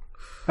 Kyle.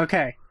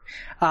 Okay.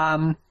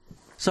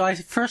 So I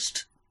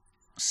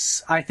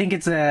think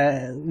it's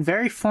a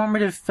very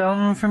formative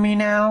film for me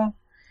now.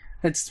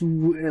 It's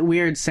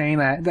weird saying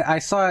that. I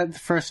saw it the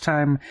first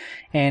time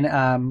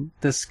in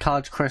this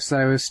college course that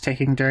I was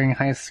taking during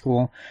high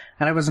school,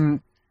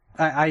 and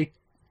I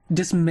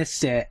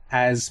dismissed it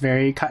as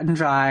very cut and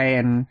dry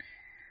and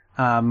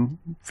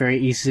very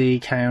easy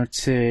kind of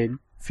to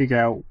figure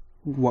out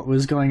what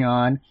was going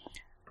on.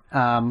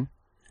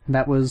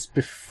 That was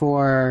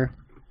before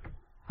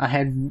I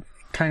had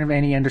kind of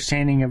any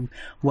understanding of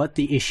what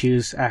the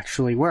issues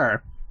actually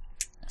were.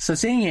 So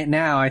seeing it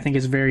now, I think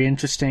is very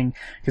interesting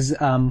because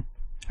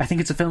I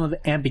think it's a film of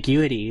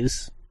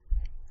ambiguities,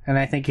 and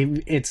I think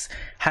it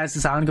has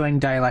this ongoing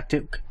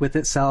dialectic with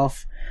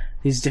itself,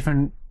 these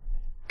different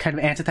kind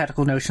of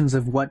antithetical notions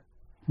of what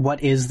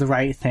is the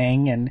right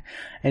thing, and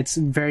it's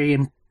very.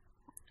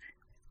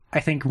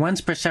 I think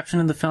one's perception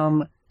of the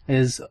film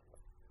is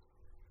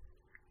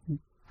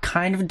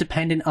kind of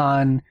dependent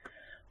on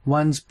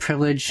one's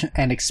privilege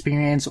and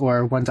experience,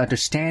 or one's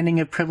understanding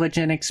of privilege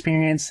and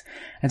experience.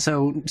 And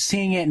so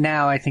seeing it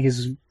now, I think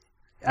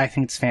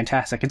it's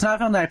fantastic. It's not a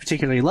film that I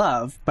particularly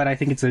love, but I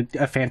think it's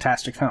a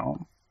fantastic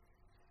film.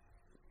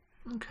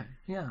 Okay,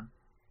 yeah.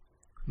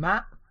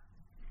 Matt?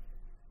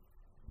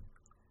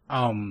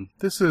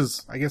 This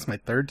is, I guess, my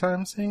third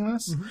time seeing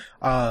this. Mm-hmm.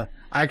 I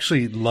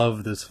actually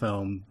love this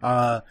film,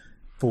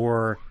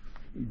 for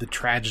the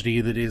tragedy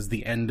that is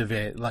the end of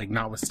it, like,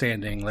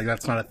 notwithstanding. Like,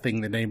 that's not a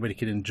thing that anybody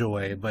can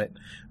enjoy, but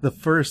the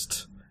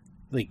first,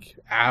 like,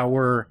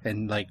 hour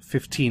and, like,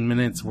 15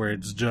 minutes where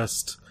it's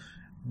just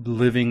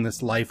living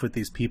this life with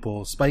these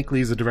people. Spike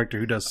Lee's a director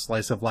who does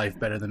slice of life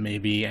better than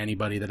maybe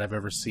anybody that I've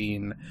ever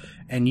seen,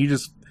 and you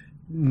just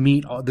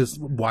meet all this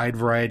wide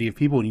variety of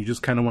people, and you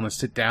just kind of want to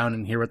sit down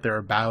and hear what they're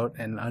about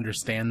and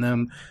understand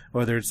them,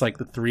 whether it's like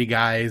the three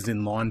guys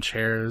in lawn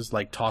chairs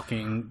like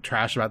talking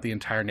trash about the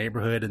entire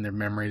neighborhood and their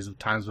memories of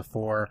times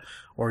before,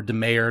 or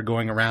DeMayer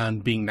going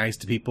around being nice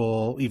to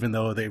people even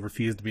though they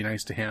refuse to be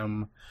nice to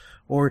him,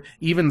 or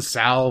even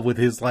Sal with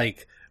his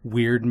like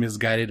weird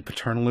misguided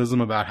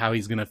paternalism about how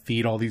he's going to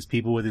feed all these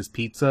people with his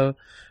pizza.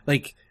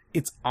 Like,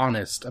 it's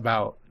honest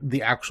about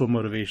the actual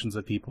motivations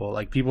of people.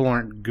 Like, people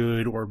aren't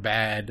good or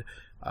bad.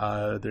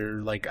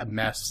 They're like a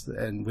mess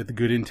and with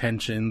good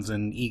intentions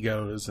and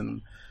egos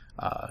and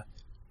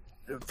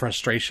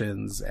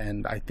frustrations.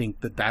 And I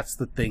think that that's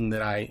the thing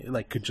that I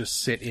like could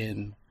just sit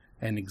in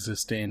and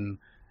exist in.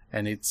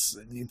 And it's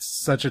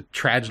such a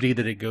tragedy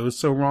that it goes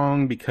so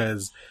wrong,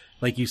 because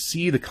like you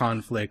see the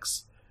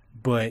conflicts,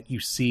 but you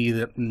see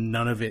that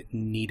none of it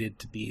needed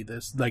to be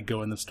this, like,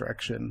 go in this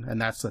direction. And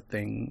that's the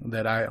thing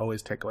that I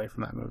always take away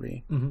from that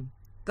movie. Mm-hmm.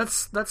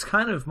 That's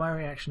kind of my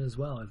reaction as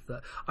well. Is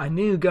that I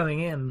knew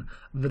going in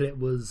that it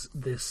was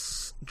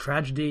this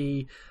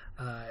tragedy,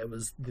 it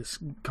was this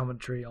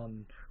commentary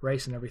on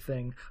race and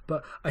everything.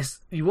 But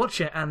you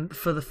watch it, and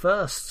for the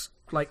first,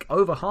 like,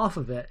 over half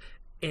of it,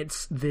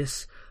 it's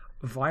this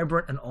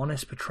vibrant and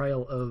honest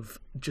portrayal of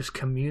just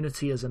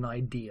community as an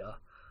idea.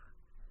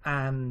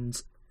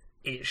 And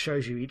it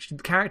shows you each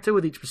character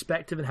with each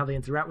perspective and how they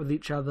interact with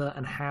each other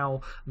and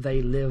how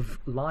they live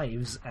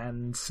lives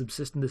and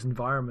subsist in this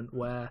environment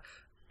where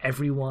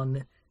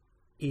everyone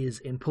is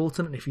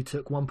important, and if you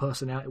took one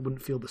person out, it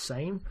wouldn't feel the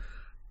same.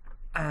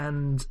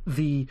 And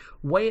the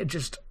way it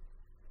just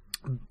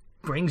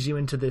brings you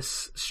into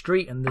this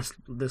street and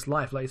this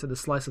life, like I said, the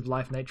slice of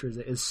life nature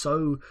is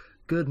so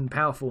good and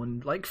powerful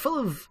and like full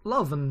of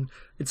love, and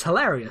it's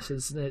hilarious,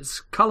 it's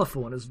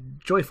colourful and it's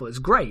joyful, it's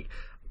great.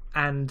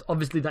 And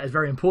obviously that is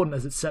very important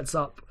as it sets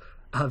up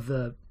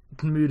the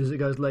mood as it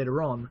goes later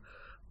on.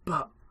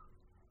 But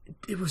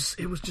it was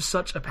just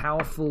such a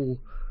powerful...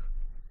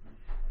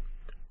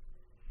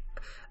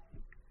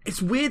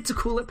 It's weird to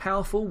call it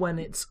powerful when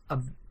it's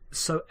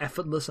so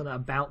effortless and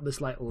about this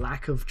like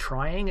lack of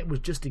trying. It was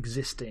just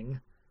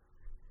existing,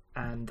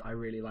 and I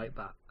really like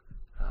that.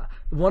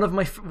 One of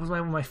my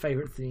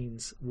favorite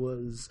scenes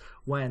was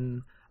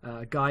when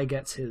Guy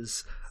gets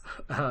his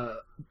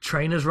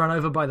trainers run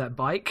over by that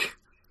bike.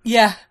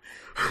 Yeah.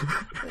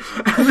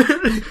 And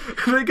then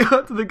they go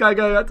up to the guy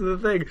going up to the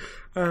thing,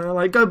 and they're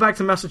like, go back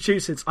to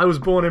Massachusetts. I was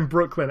born in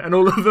Brooklyn. And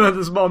all of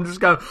his mom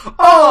just go,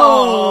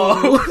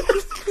 oh!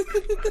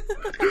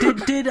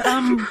 Did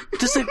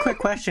just a quick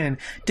question.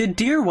 Did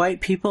Dear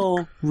White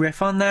People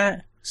riff on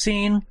that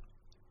scene?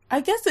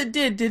 I guess it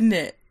did, didn't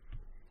it?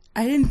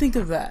 I didn't think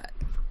of that.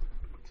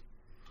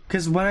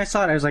 Because when I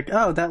saw it, I was like,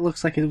 oh, that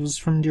looks like it was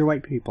from Dear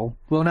White People.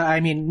 Well, no,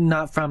 I mean,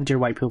 not from Dear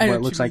White People, but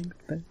it looks like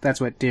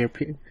that's what Dear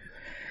People...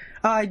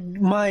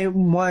 my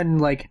one,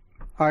 like,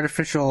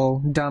 artificial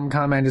dumb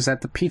comment is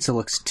that the pizza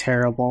looks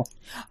terrible.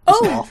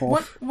 It's awful.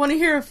 Want to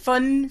hear a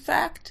fun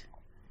fact?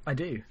 I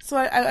do. So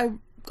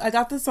I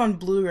got this on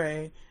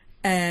Blu-ray,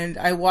 and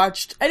I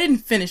didn't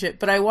finish it,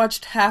 but I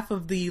watched half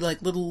of the,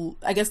 like, little,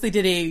 I guess they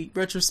did a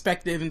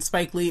retrospective and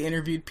Spike Lee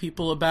interviewed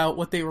people about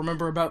what they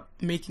remember about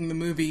making the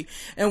movie.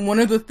 And one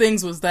of the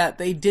things was that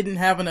they didn't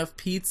have enough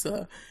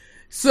pizza.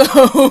 So,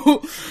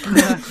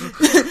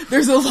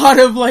 there's a lot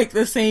of, like,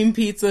 the same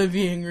pizza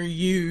being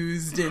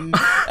reused and,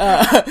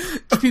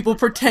 people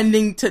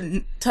pretending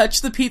to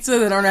touch the pizza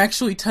that aren't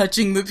actually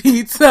touching the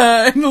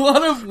pizza and a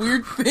lot of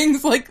weird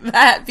things like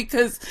that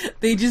because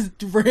they just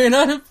ran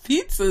out of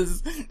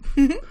pizzas.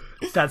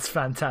 That's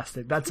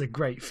fantastic. That's a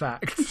great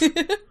fact.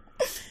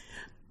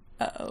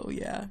 Oh,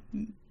 yeah.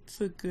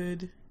 So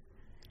good.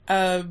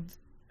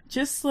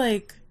 Just,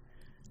 like,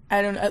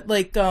 I don't know,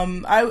 like,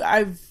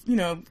 I've, you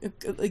know,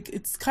 like,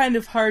 it's kind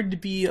of hard to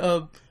be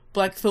a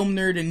black film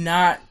nerd and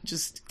not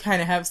just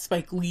kind of have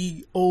Spike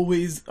Lee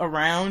always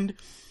around.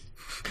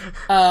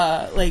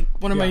 Like,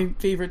 one of my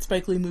favorite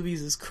Spike Lee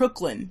movies is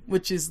Crooklyn,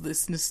 which is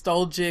this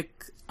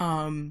nostalgic,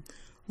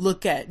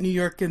 look at New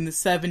York in the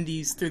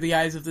 70s through the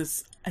eyes of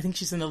this, I think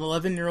she's an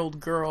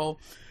 11-year-old girl.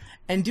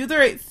 And Do the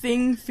Right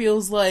Thing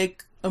feels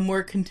like a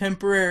more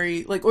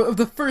contemporary, like, or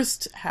the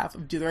first half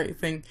of Do the Right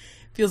Thing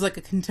feels like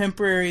a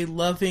contemporary,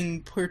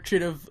 loving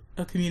portrait of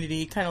a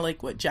community, kind of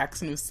like what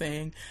Jackson was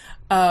saying.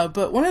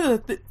 But one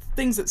of the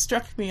things that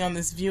struck me on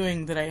this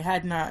viewing that I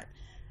had not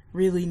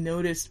really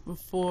noticed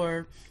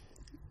before,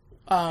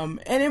 and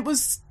it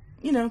was,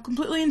 you know,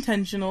 completely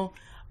intentional,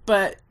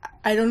 but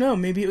I don't know,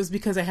 maybe it was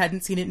because I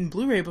hadn't seen it in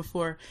Blu-ray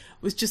before,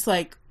 was just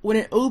like, when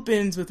it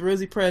opens with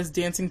Rosie Perez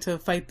dancing to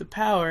Fight the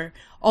Power,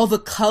 all the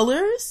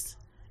colors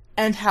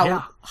and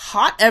how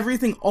hot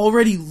everything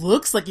already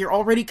looks, like you're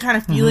already kind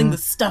of feeling the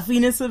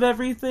stuffiness of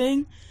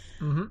everything.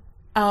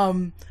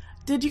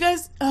 Did you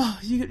guys,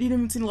 you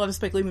haven't seen a lot of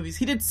Spike Lee movies.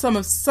 He did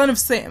Summer of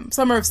Sam.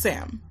 Summer of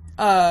Sam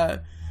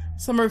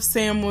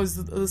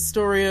was the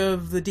story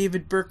of the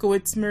David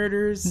Berkowitz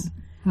murders.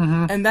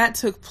 And that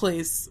took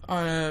place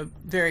on a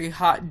very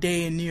hot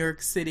day in New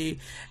York City.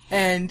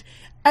 And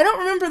I don't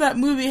remember that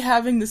movie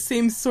having the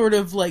same sort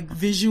of, like,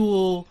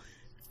 visual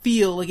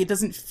feel. Like, it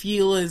doesn't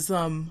feel as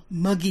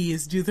muggy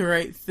as Do the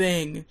Right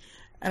Thing.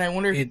 And I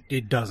wonder if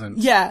it doesn't.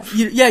 Yeah,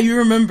 you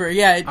remember.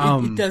 Yeah,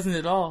 it doesn't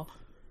at all.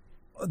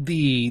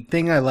 The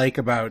thing I like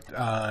about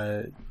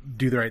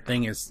Do the Right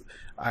Thing is,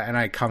 and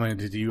I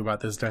commented to you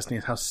about this, Destiny,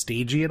 is how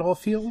stagey it all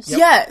feels.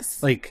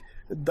 Yes. Like,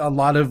 a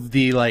lot of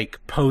the, like,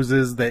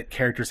 poses that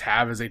characters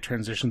have as they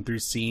transition through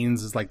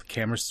scenes is, like, the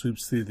camera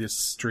swoops through this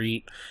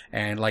street,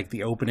 and, like,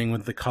 the opening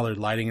with the colored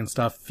lighting and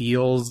stuff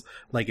feels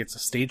like it's a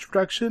stage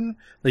production.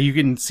 Like, you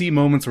can see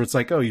moments where it's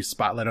like, oh, you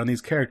spotlight on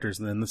these characters,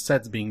 and then the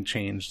set's being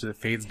changed, it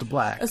fades to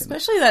black.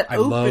 Especially that I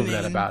opening. love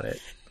that about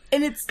it.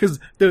 And it's because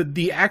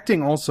the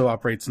acting also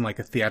operates in, like,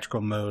 a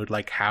theatrical mode,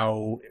 like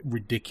how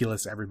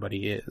ridiculous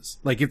everybody is.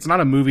 Like, it's not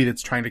a movie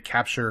that's trying to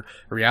capture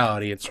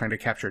reality; it's trying to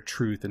capture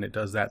truth, and it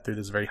does that through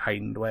this very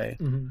heightened way.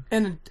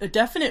 And a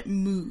definite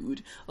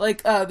mood,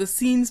 like the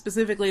scene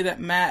specifically that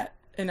Matt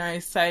and I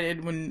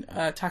cited when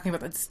talking about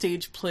that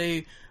stage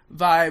play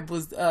vibe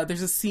was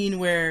there's a scene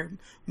where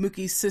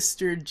Mookie's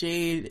sister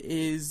Jade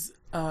is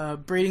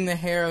braiding the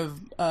hair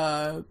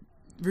of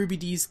Ruby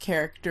Dee's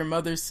character,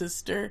 Mother's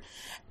sister,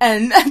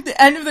 and at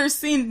the end of their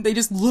scene, they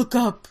just look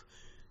up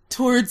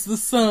towards the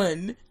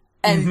sun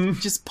and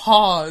just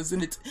pause,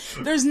 and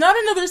there's not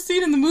another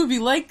scene in the movie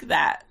like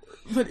that,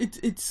 but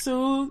it's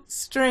so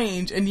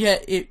strange, and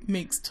yet it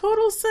makes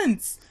total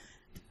sense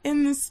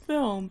in this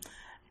film,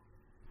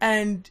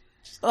 and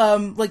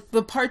like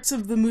the parts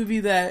of the movie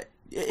that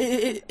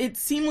it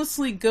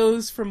seamlessly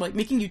goes from, like,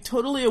 making you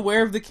totally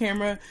aware of the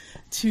camera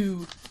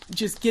to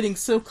just getting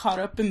so caught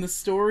up in the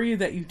story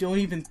that you don't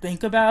even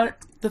think about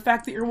the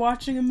fact that you're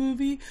watching a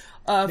movie.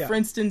 For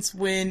instance,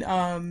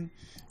 when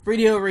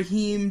Radio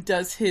Raheem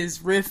does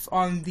his riff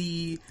on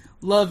the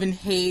love and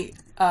hate.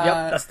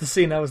 That's the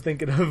scene I was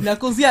thinking of.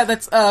 Knuckles,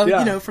 that's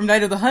you know, from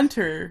Night of the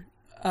Hunter.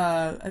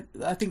 I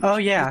think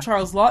the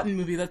Charles Lawton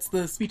movie, that's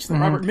the speech that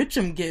Robert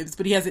Mitchum gives,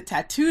 but he has it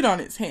tattooed on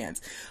his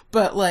hands.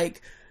 But,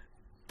 like,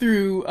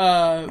 through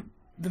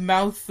the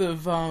mouth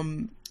of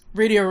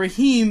Radio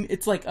Raheem,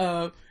 it's like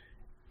a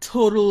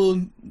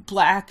total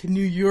black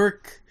New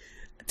York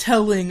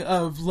telling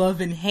of love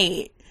and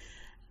hate.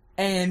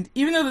 And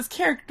even though this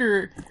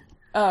character,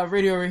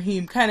 Radio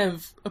Raheem, kind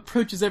of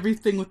approaches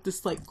everything with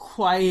this, like,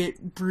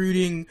 quiet,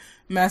 brooding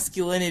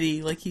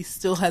masculinity, like, he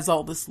still has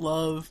all this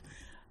love.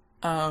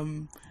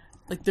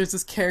 Like, there's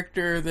this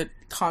character that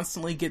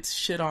constantly gets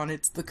shit on.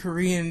 It's the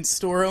Korean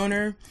store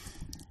owner.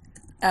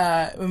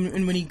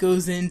 When he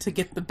goes in to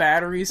get the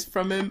batteries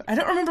from him, I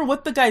don't remember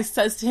what the guy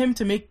says to him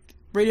to make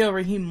Radio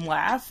Raheem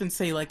laugh and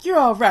say, like, you're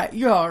all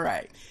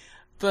right.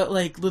 But,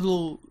 like,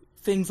 little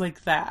things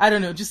like that. I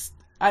don't know, just,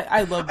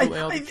 I love the way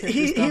all the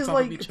characters he's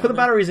like, put the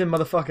batteries in,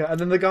 motherfucker, and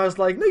then the guy's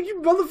like, no,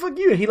 you motherfucker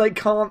you, and he, like,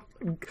 can't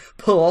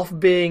pull off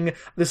being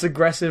this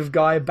aggressive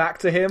guy back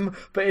to him,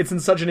 but it's in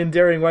such an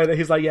endearing way that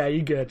he's like, yeah,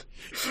 you good.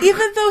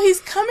 Even though he's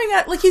coming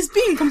at, like, he's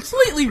being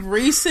completely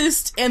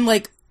racist and,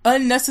 like,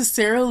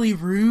 unnecessarily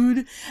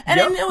rude, and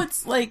I know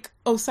it's like,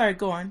 oh, sorry,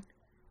 go on.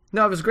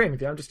 No, I was agreeing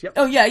with you. I'm just, yep.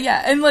 Oh,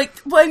 yeah. And, like,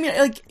 well, I mean,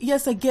 like,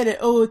 yes, I get it.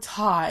 Oh, it's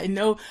hot. And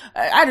no,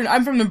 I don't know.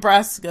 I'm from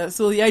Nebraska,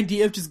 so the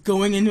idea of just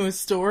going into a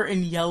store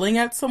and yelling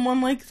at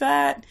someone like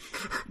that,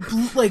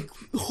 like,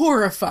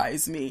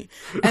 horrifies me.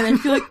 And I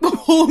feel like the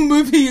whole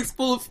movie is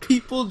full of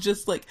people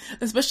just, like,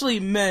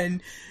 especially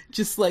men,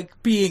 just,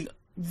 like, being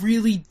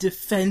really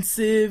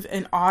defensive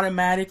and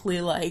automatically,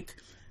 like,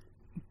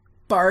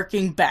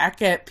 barking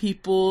back at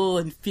people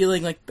and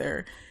feeling like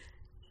they're,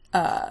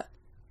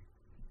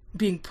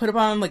 being put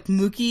upon, like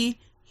Mookie.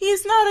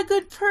 He's not a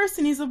good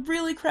person. He's a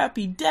really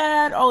crappy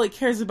dad. All he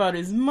cares about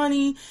is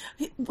money.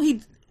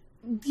 He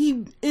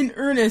in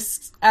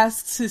earnest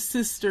asks his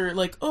sister,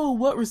 like, oh,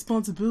 what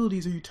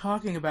responsibilities are you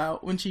talking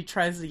about, when she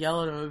tries to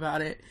yell at him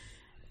about it.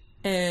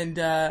 And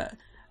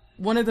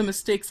one of the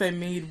mistakes I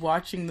made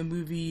watching the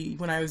movie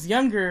when I was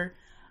younger,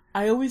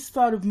 I always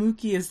thought of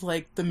Mookie as,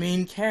 like, the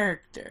main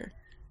character.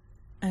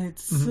 And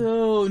it's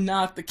so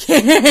not the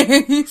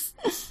case.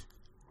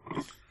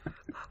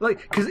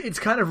 Like, because it's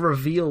kind of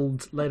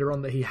revealed later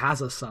on that he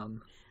has a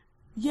son.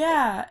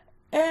 Yeah,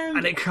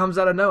 and it comes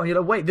out of nowhere. You're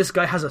like, wait, this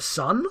guy has a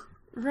son?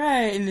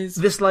 Right, and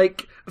this,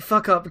 like,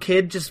 fuck-up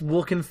kid just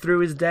walking through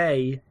his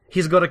day.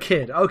 He's got a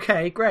kid.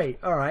 Okay,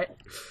 great, alright.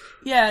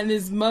 Yeah, and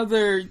his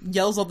mother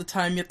yells all the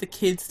time, yet the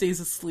kid stays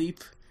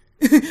asleep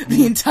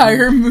the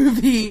entire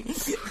movie.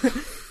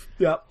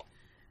 Yep.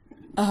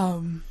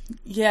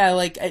 Yeah,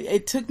 like,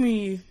 it took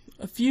me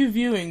a few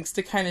viewings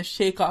to kind of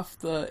shake off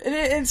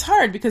it's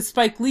hard because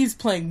Spike Lee's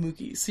playing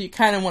Mookie, so you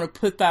kind of want to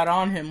put that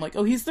on him, like,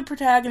 oh, he's the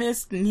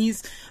protagonist, and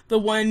he's the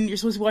one, you're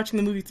supposed to be watching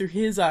the movie through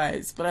his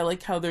eyes, but I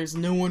like how there's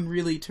no one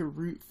really to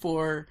root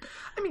for.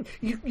 I mean,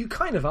 you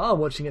kind of are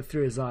watching it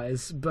through his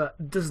eyes, but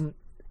the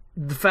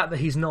fact that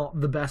he's not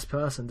the best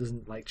person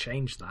doesn't, like,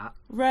 change that.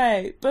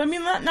 Right, but I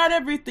mean, not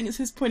everything is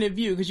his point of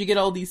view, because you get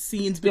all these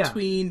scenes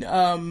between,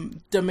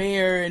 the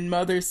mayor and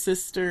Mother's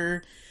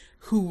sister,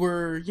 who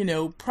were, you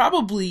know,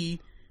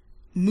 probably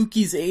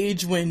Mookie's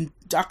age when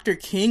Dr.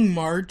 King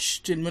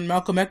marched and when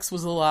Malcolm X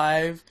was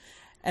alive.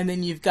 And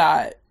then you've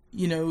got,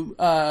 you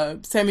know,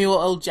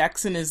 Samuel L.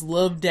 Jackson as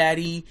Love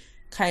Daddy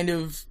kind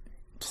of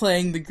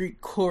playing the Greek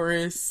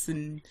chorus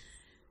and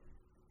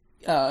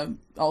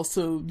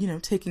also, you know,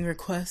 taking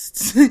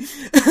requests.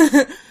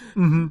 But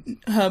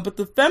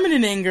the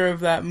feminine anger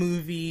of that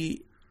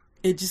movie,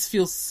 it just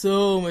feels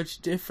so much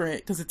different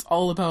because it's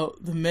all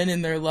about the men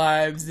in their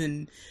lives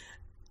and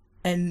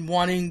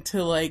wanting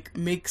to, like,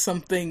 make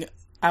something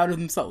out of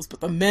themselves,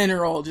 but the men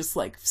are all just,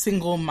 like,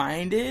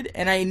 single-minded,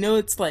 and I know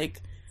it's,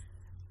 like,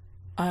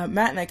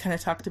 Matt and I kind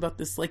of talked about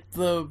this, like,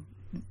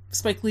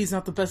 Spike Lee's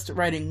not the best at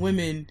writing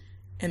women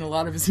in a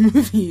lot of his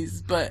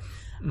movies, but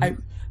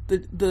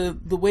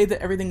the way that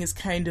everything is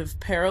kind of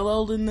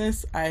paralleled in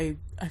this, I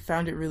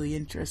found it really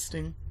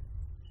interesting.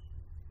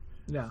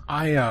 Yeah.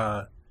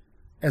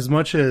 As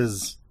much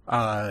as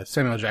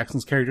Samuel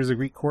Jackson's character is a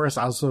Greek chorus,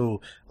 I also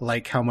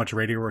like how much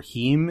Radio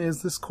Raheem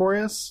is this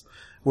chorus,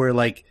 where,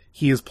 like,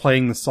 he is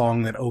playing the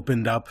song that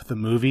opened up the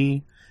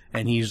movie,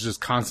 and he's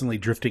just constantly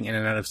drifting in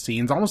and out of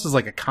scenes, almost as,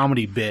 like, a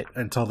comedy bit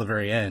until the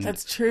very end.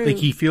 That's true. Like,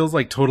 he feels,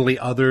 like, totally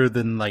other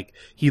than, like,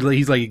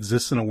 he's, like,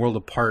 exists in a world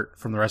apart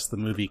from the rest of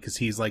the movie, because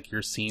he's, like,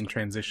 your scene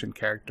transition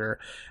character,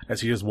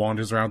 as he just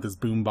wanders around with this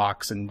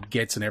boombox and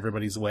gets in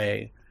everybody's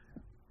way.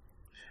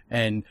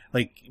 And,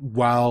 like,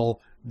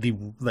 while the,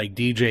 like,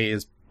 DJ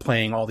is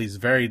playing all these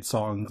varied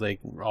songs, like,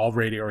 all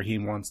Radio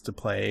Raheem wants to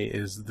play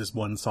is this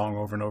one song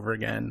over and over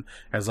again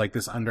as, like,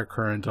 this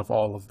undercurrent of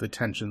all of the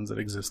tensions that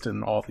exist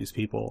in all of these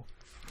people.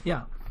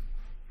 Yeah.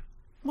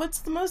 What's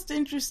the most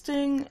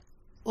interesting,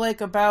 like,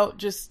 about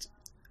just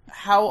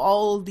how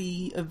all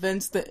the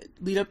events that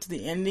lead up to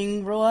the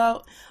ending roll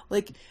out?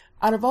 Like,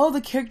 out of all the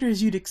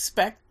characters you'd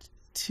expect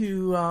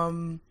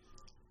to,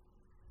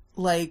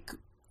 like,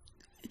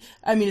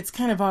 I mean, it's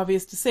kind of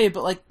obvious to say,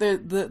 but, like, the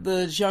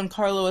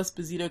Giancarlo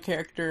Esposito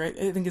character,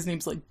 I think his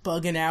name's, like,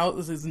 Buggin' Out,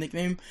 is his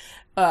nickname,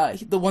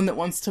 the one that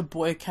wants to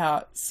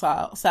boycott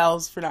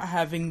Sal's for not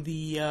having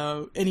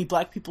any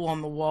black people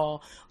on the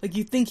wall. Like,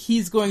 you think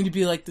he's going to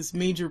be, like, this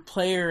major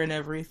player and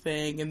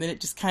everything, and then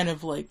it just kind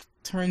of, like,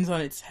 turns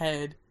on its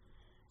head.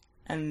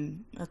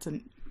 And that's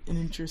an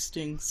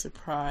interesting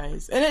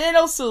surprise. And it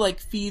also, like,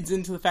 feeds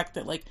into the fact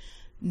that, like,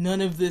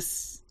 none of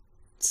this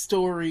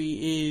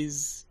story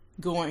is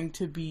going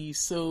to be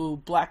so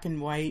black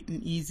and white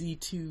and easy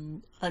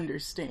to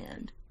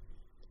understand.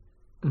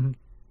 Mm-hmm.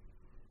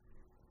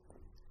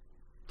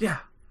 Yeah.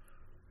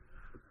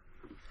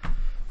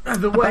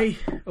 The way...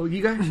 Oh,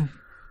 you guys?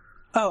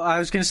 Oh, I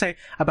was going to say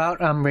about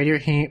Radio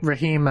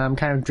Raheem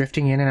kind of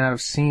drifting in and out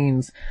of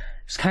scenes.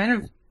 It's kind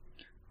of...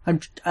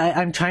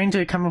 I'm trying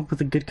to come up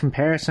with a good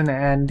comparison,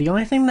 and the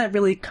only thing that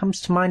really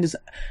comes to mind is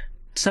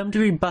some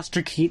degree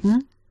Buster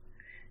Keaton.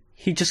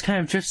 He just kind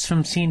of drifts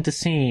from scene to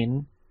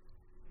scene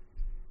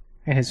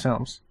in his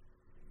films.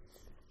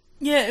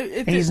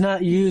 Yeah, he's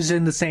not used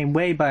in the same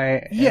way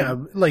by... Yeah,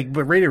 like,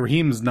 but Radio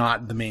Raheem's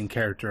not the main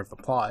character of the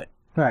plot.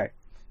 Right.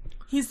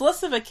 He's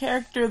less of a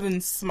character than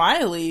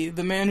Smiley,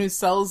 the man who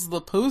sells the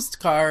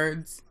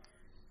postcards.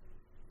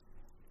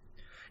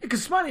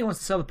 Because Smiley wants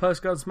to sell the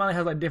postcards. Smiley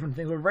has like different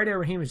things. But Radio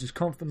Raheem is just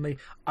constantly,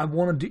 I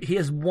want to do. He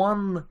has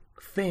one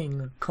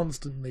thing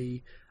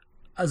constantly,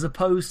 as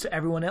opposed to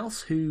everyone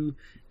else who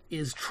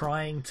is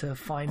trying to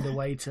find a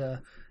way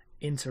to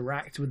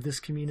interact with this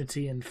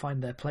community and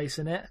find their place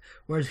in it.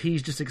 Whereas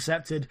he's just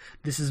accepted,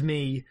 this is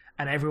me,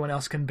 and everyone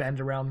else can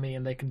bend around me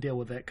and they can deal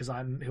with it because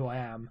I'm who I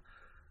am.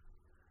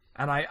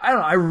 And I don't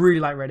know. I really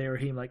like Radio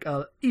Raheem. Like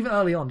even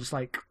early on, just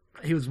like.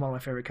 He was one of my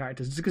favorite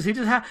characters just because he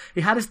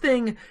had his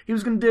thing. He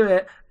was going to do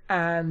it,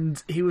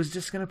 and he was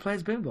just going to play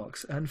his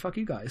boombox and fuck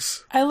you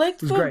guys.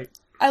 It was great.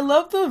 I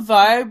love the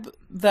vibe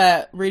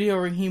that Radio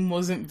Raheem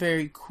wasn't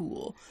very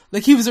cool.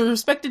 Like he was a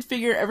respected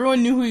figure.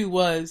 Everyone knew who he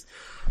was,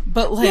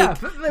 but like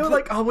they were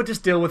like, oh, we'll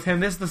just deal with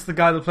him. This is the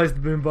guy that plays the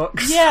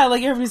boombox. Yeah,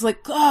 like everybody's like,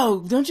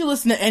 oh, don't you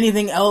listen to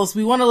anything else?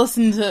 We want to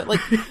listen to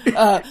like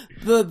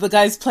the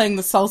guys playing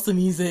the salsa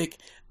music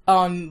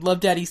on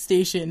Love Daddy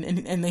Station,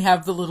 and they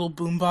have the little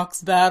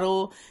boombox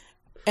battle.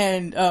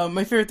 And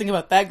my favorite thing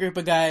about that group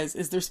of guys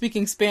is they're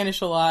speaking Spanish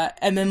a lot,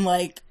 and then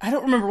like I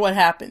don't remember what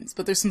happens,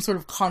 but there's some sort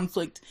of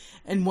conflict,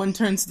 and one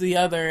turns to the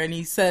other, and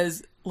he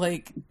says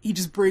like he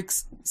just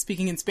breaks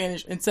speaking in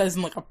Spanish and says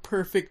in like a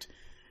perfect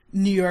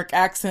New York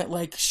accent,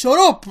 like "Shut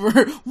up!" or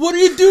 "What are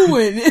you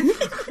doing?"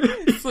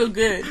 It's so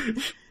good.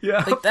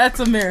 Yeah, like that's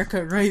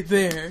America right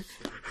there.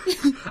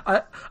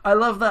 I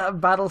love that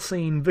battle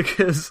scene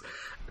because.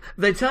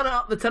 They turn it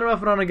up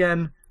and on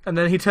again, and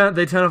then they turn off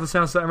the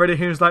salsa, and Radio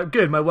Raheem's like,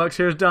 good, my work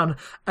here is done,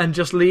 and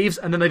just leaves,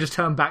 and then they just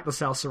turn back the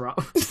salsa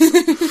up.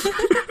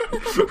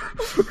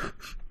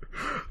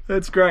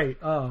 It's great.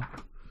 Oh.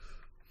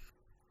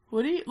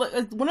 What do you,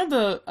 like, one of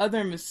the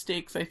other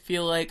mistakes I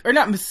feel like, or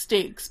not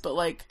mistakes, but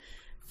like,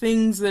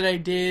 things that I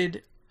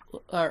did,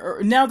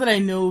 or now that I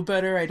know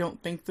better, I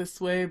don't think this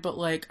way, but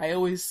like, I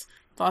always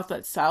thought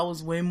that Sal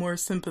was way more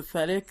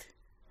sympathetic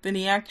than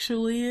he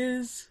actually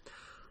is.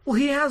 Well,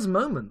 he has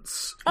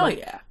moments. Oh,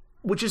 yeah.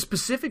 Which is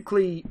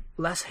specifically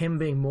less him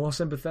being more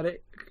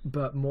sympathetic,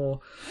 but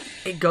more...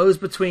 It goes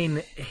between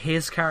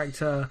his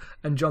character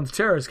and John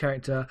Turturro's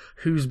character,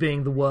 who's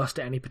being the worst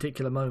at any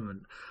particular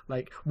moment.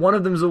 Like, one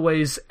of them's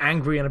always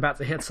angry and about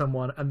to hit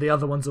someone, and the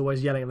other one's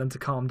always yelling at them to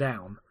calm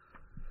down.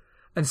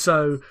 And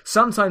so,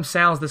 sometimes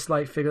Sal's this,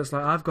 like, figure that's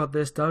like, I've got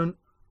this, don't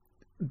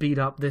beat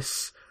up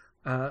this...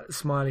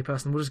 Smiley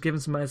person, we'll just give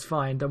him some money, it's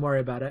fine, don't worry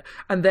about it.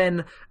 And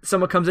then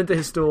someone comes into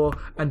his store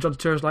and John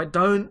Turturro's like,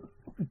 don't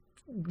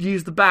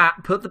use the bat,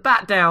 put the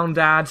bat down,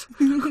 Dad.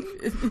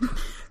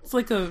 It's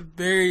like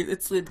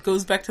it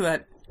goes back to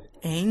that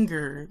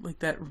anger, like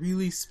that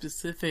really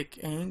specific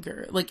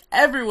anger. Like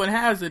everyone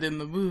has it in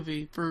the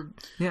movie for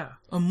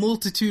a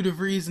multitude of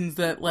reasons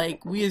that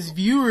like we as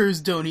viewers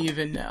don't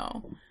even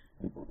know.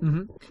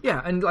 Mm-hmm. Yeah,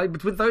 and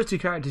like with those two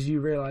characters you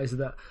realise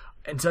that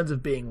in terms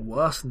of being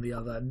worse than the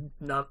other,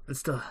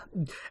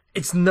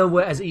 it's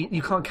nowhere as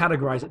you can't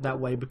categorize it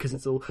that way because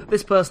it's all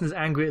this person is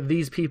angry at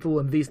these people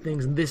and these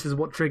things and this is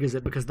what triggers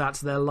it because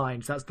that's their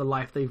lives, that's the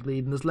life they've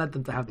led and has led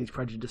them to have these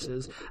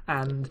prejudices.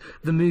 And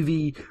the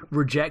movie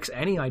rejects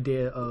any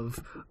idea of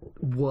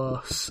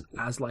worse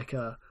as like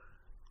a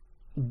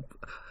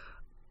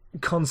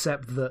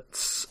concept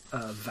that's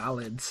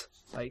valid.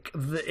 Like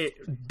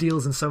it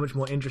deals in so much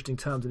more interesting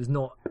terms and is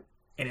not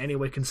in any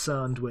way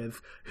concerned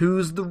with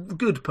who's the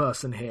good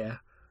person here.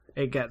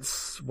 It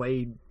gets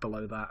way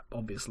below that,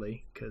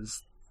 obviously,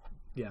 because,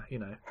 yeah, you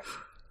know.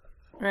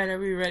 Right, are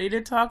we ready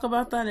to talk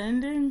about that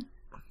ending?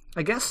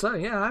 I guess so,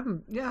 yeah.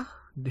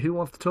 Who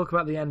wants to talk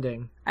about the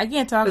ending? I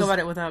can't talk about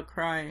it without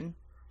crying.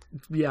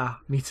 Yeah,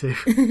 me too.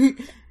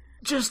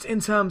 Just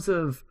in terms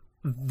of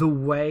the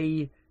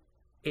way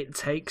it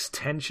takes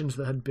tensions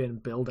that had been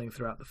building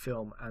throughout the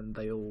film and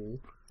they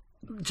all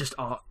just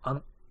are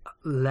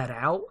let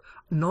out,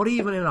 not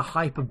even in a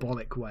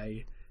hyperbolic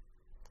way.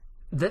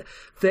 There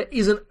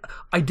isn't.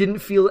 I didn't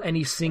feel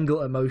any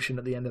single emotion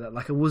at the end of that.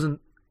 Like I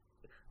wasn't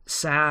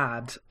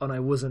sad and I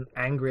wasn't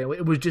angry.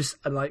 It was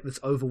just like this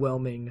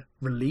overwhelming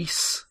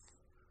release,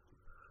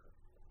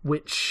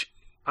 which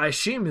I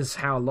assume is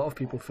how a lot of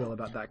people feel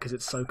about that because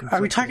it's so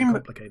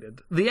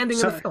complicated. The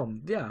ending of the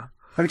film, yeah.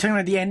 Are we talking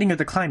about the ending or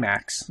the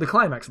climax? The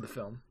climax of the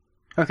film.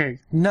 Okay,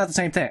 not the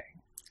same thing.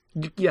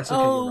 Yes.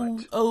 Okay, you're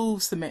right. Oh,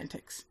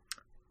 semantics.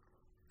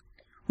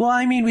 Well,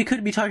 I mean, we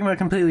could be talking about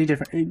completely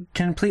different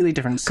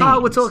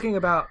scenes. We're talking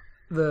about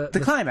the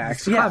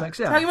climax. The climax,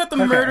 yeah. Talking about the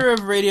murder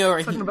of Radio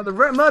Raheem. Talking about the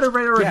murder of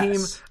Radio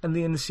Raheem and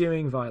the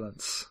ensuing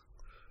violence.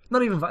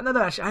 Not even violence.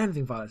 No, actually, I don't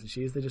think violence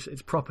ensues.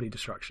 It's property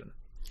destruction.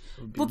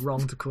 It would be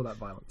wrong to call that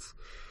violence.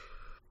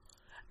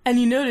 And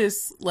you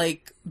notice,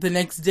 like, the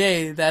next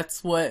day,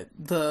 that's what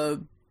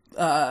the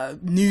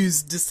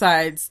news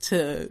decides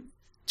to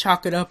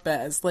chalk it up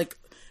as. Like,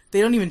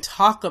 they don't even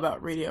talk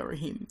about Radio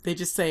Raheem. They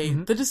just say,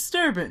 the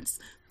disturbance,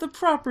 the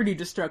property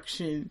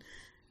destruction.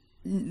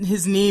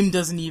 His name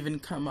doesn't even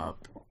come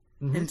up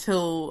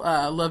until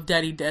Love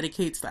Daddy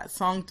dedicates that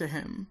song to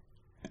him.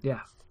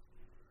 Yeah.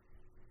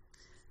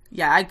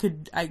 Yeah, I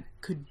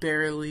could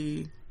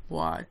barely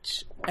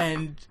watch.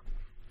 And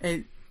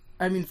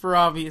I mean, for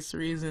obvious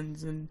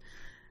reasons. And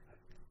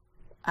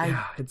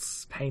Yeah,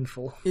 it's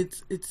painful.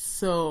 It's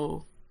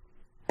so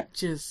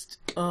just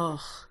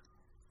That's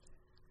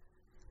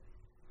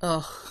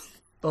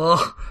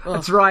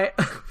right.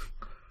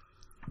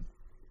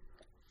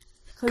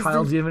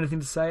 Kyle, the- do you have anything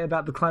to say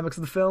about the climax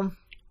of the film?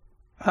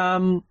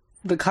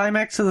 The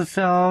climax of the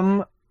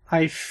film,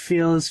 I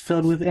feel, is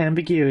filled with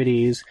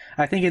ambiguities.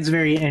 I think it's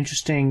very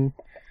interesting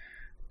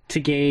to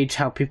gauge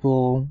how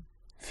people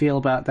feel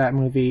about that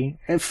movie.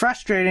 It's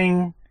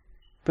frustrating,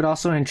 but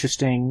also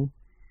interesting.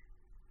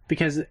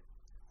 Because,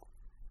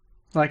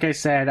 like I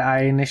said,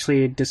 I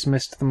initially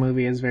dismissed the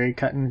movie as very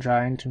cut and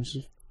dry in terms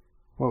of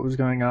what was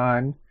going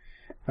on.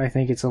 I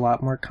think it's a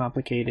lot more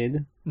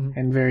complicated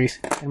and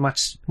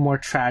much more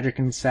tragic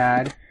and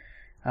sad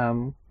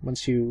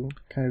once you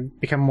kind of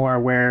become more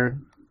aware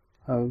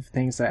of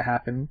things that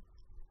happen.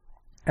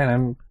 And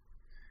I'm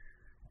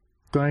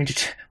going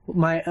to...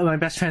 My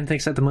best friend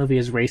thinks that the movie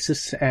is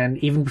racist, and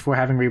even before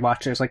having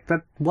rewatched it, I was like,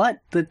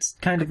 what? That's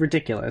kind of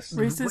ridiculous.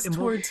 Racist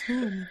towards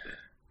whom?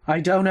 I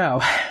don't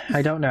know.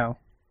 I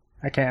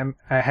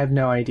have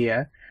no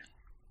idea.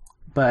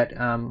 But,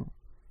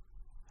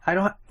 I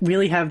don't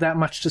really have that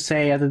much to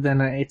say other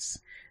than it's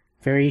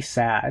very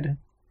sad.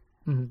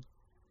 Mm-hmm.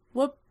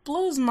 What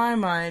blows my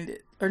mind,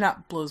 or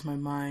not blows my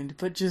mind,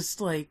 but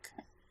just, like,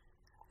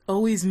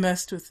 always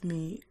messed with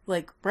me,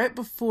 like, right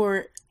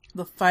before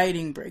the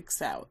fighting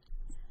breaks out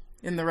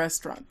in the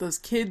restaurant. Those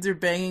kids are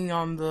banging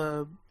on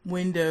the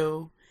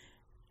window,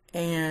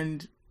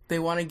 and they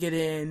want to get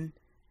in,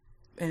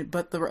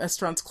 but the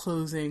restaurant's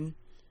closing.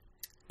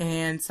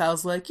 And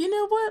Sal's like, you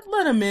know what?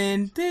 Let them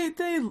in. They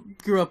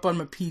grew up on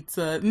my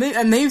pizza,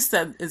 and they've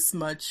said as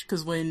much.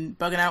 Because when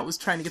Buggin' Out was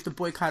trying to get the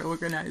boycott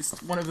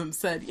organized, one of them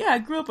said, "Yeah, I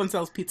grew up on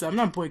Sal's pizza. I'm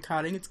not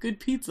boycotting. It's good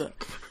pizza."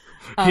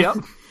 Yep.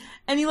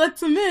 And he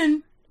lets them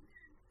in,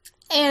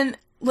 and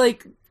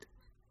like,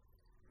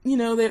 you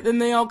know, then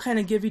they all kind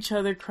of give each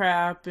other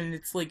crap, and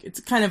it's like it's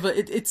kind of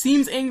it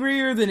seems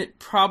angrier than it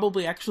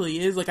probably actually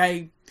is. Like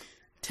I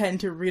tend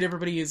to read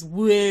everybody as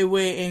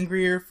way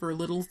angrier for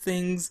little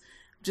things,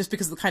 just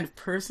because of the kind of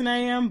person I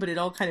am, but it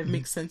all kind of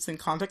makes sense in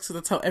context, so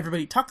that's how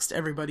everybody talks to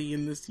everybody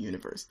in this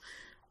universe.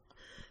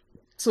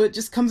 So it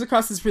just comes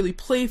across as really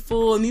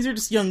playful, and these are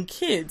just young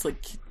kids,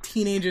 like,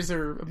 teenagers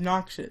are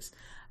obnoxious.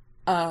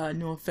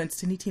 No offense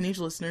to any teenage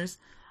listeners.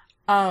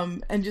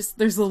 And just,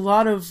 there's a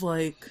lot of,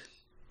 like,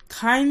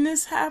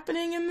 kindness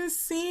happening in this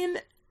scene,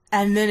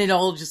 and then it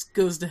all just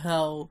goes to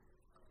hell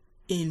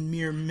in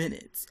mere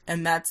minutes.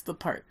 And that's the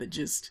part that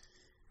just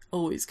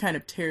always kind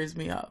of tears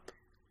me up.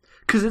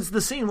 Because it's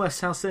the scene where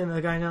Sal's sitting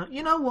there going,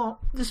 you know what?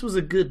 This was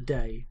a good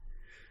day.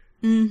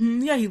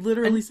 Mm-hmm. Yeah, he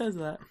literally says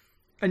that.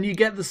 And you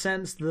get the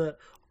sense that,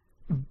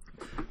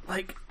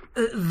 like,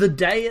 the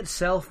day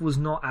itself was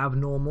not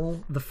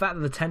abnormal. The fact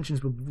that the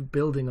tensions were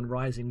building and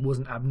rising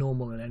wasn't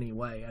abnormal in any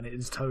way. And it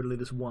is totally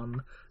this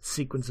one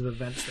sequence of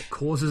events that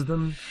causes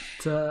them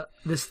to,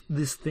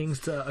 these things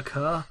to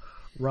occur,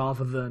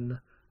 rather than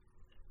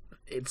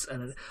it's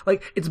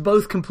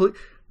both complete.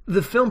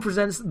 The film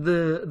presents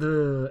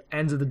the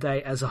end of the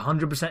day as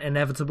 100%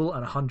 inevitable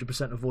and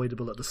 100%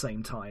 avoidable at the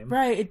same time.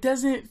 Right. It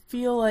doesn't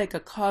feel like a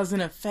cause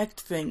and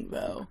effect thing,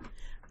 though,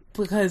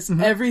 because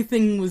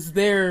everything was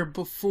there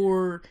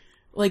before.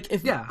 Like,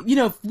 if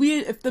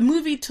if the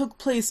movie took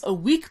place a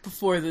week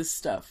before this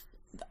stuff,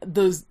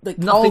 those like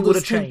nothing would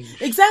have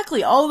changed.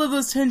 Exactly, all of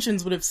those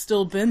tensions would have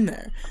still been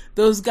there.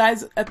 Those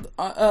guys at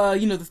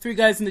the three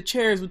guys in the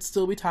chairs would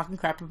still be talking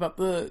crap about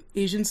the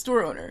Asian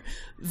store owner.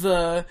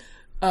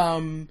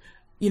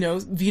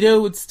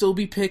 Vito would still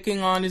be picking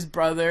on his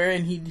brother,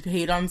 and he'd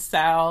hate on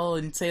Sal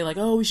and say, like,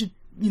 oh, we should,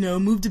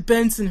 move to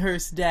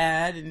Bensonhurst,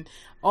 Dad, and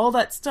all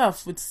that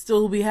stuff would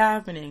still be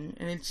happening.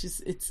 And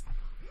it's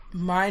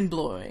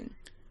mind-blowing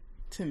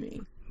to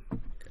me.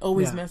 It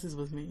always messes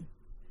with me.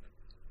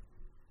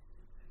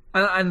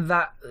 And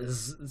that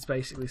is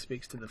basically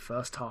speaks to the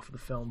first half of the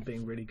film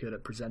being really good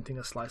at presenting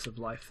a slice of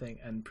life thing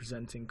and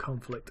presenting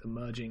conflict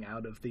emerging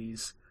out of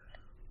these.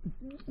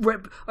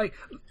 Like,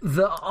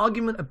 the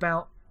argument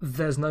about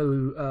there's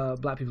no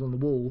black people on the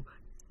wall,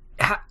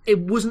 it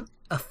wasn't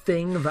a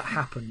thing that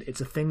happened.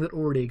 It's a thing that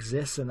already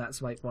exists, and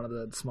that's like one of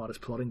the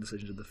smartest plotting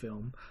decisions of the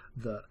film,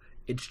 that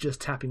it's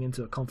just tapping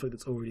into a conflict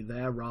that's already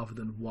there rather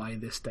than why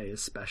this day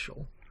is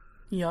special.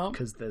 Yeah.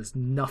 Because there's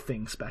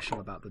nothing special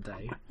about the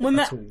day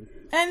at all.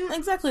 And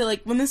exactly,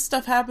 like, when this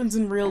stuff happens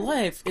in real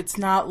life, it's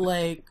not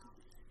like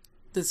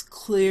this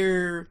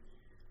clear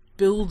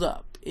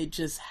build-up. It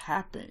just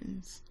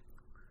happens.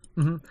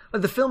 Mm-hmm.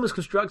 Like, the film is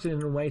constructed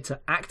in a way to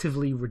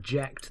actively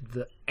reject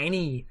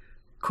any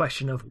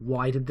question of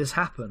why did this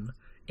happen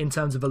in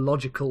terms of a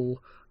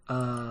logical,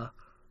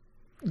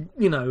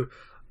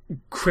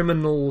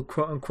 criminal,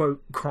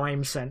 quote-unquote,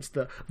 crime sense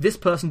that this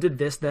person did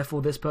this,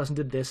 therefore this person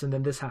did this, and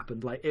then this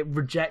happened. Like, it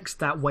rejects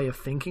that way of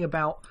thinking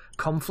about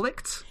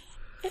conflict.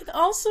 It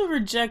also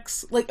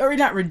rejects, or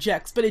not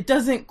rejects, but it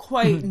doesn't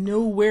quite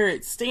know where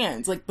it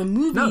stands. Like, the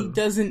movie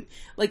doesn't,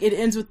 like, it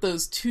ends with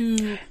those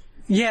two...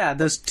 Yeah,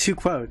 those two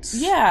quotes.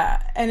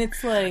 Yeah, and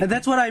it's like...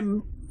 That's what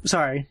I'm...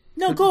 Sorry.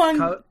 No, go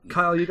on.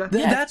 Kyle, you go?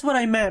 That's what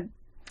I meant.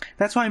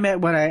 That's what I meant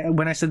when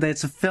I said that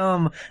it's a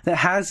film that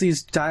has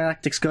these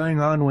dialectics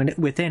going on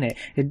within it.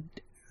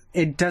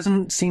 It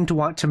doesn't seem to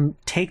want to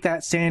take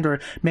that stand or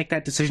make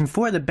that decision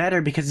for the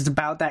better because it's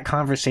about that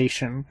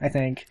conversation, I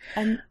think.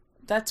 And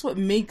that's what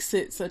makes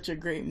it such a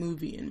great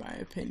movie, in my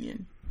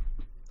opinion.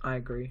 I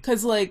agree.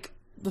 Because, like,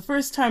 the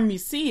first time you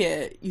see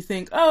it, you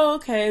think, oh,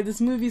 okay, this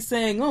movie's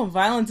saying, oh,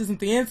 violence isn't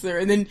the answer.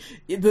 And then,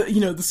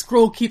 the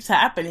scroll keeps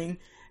happening.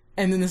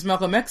 And then this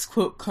Malcolm X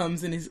quote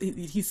comes and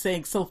he's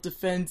saying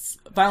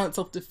violent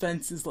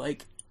self-defense is,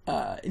 like,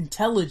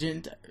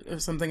 intelligent or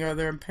something or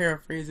other. I'm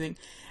paraphrasing.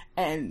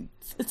 And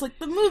it's like,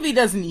 the movie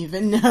doesn't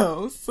even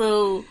know,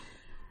 so...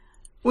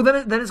 Well,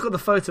 then it's got the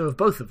photo of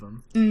both of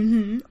them.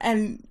 Mm-hmm.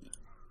 And,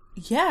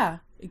 yeah,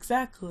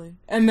 exactly.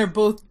 And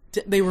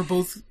they were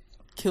both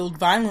killed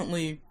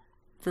violently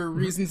for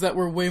reasons that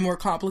were way more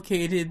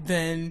complicated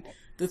than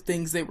the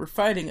things they were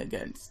fighting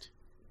against.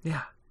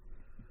 Yeah.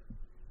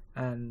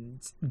 And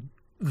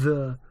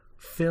the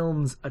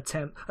film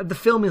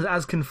is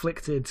as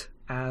conflicted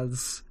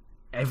as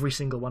every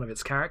single one of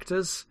its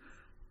characters.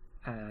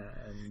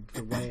 And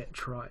the way it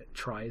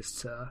tries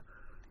to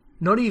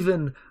not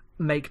even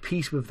make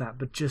peace with that,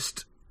 but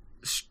just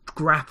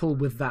grapple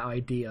with that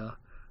idea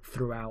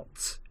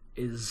throughout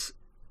is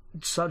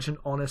such an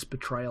honest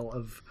portrayal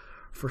of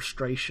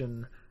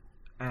frustration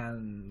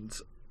and,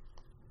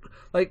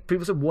 like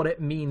people said, what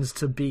it means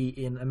to be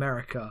in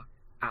America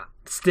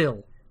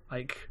still,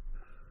 like,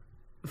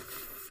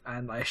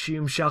 and I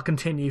assume shall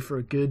continue for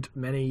a good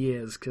many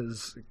years,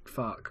 because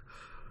fuck,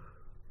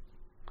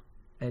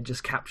 it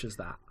just captures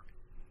that.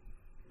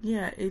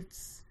 Yeah,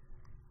 it's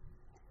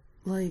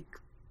like,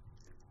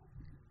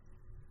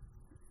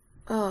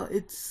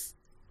 it's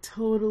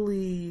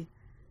totally,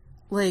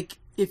 like,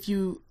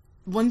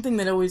 one thing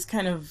that always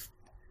kind of,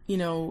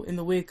 in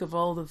the wake of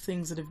all the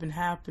things that have been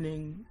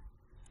happening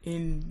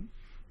in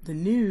the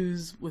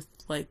news with,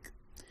 like,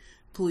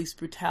 police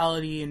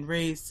brutality and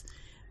race,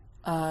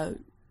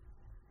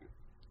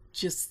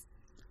 just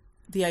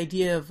the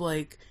idea of,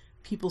 like,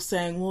 people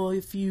saying, well,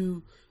 if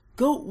you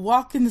go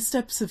walk in the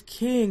steps of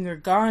King or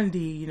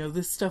Gandhi,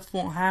 this stuff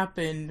won't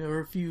happen.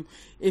 Or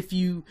if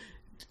you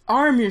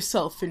arm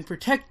yourself and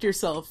protect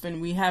yourself,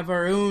 and we have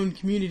our own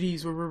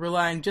communities where we're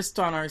relying just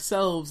on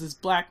ourselves as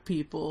black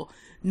people,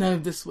 none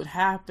of this would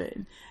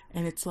happen.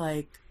 And it's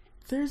like,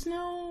 there's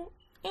no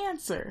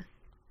answer.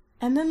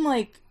 And then,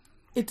 like,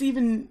 it's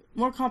even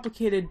more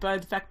complicated by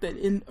the fact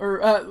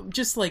that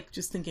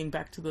just thinking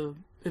back to the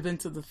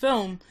events of the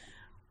film,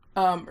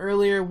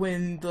 earlier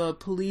when the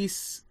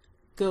police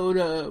go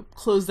to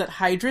close that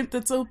hydrant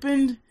that's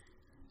opened,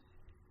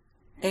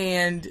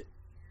 and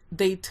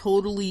they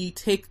totally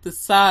take the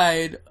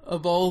side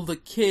of all the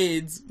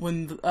kids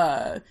when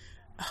I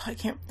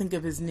can't think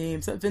of his name.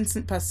 Is that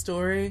Vincent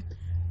Pastore,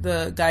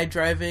 the guy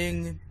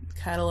driving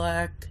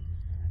Cadillac?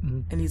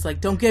 Mm-hmm. And he's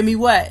like, "Don't get me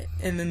wet,"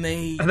 and then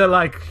they're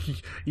like,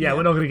 "Yeah,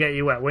 we're not gonna get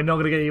you wet. We're not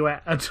gonna get you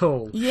wet at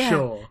all." Yeah.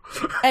 Sure.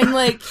 And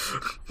like,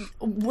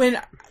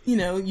 when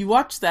you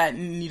watch that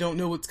and you don't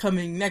know what's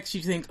coming next,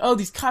 you think, "Oh,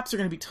 these cops are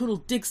gonna be total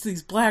dicks to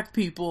these black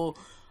people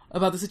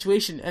about the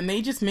situation," and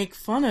they just make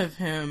fun of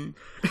him.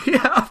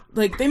 Yeah.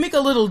 Like, they make a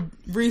little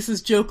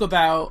racist joke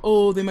about,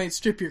 "Oh, they might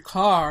strip your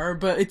car,"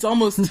 but it's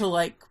almost to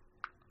like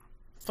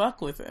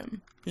fuck with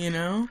him,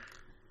 Yeah,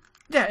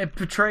 it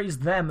portrays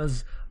them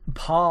as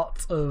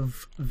part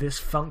of this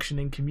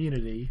functioning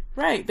community.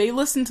 Right. They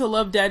listen to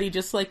Love Daddy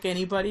just like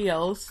anybody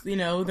else.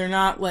 They're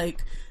not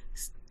like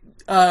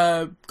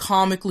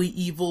comically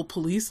evil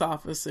police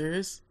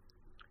officers.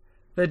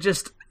 They're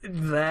just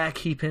there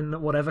keeping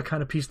whatever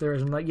kind of peace there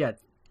is, and like, yeah,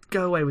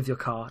 go away with your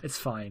car. It's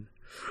fine.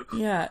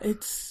 Yeah,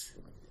 it's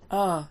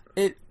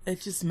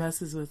it just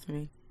messes with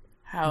me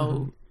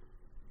how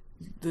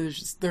there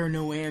are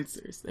no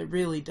answers. It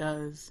really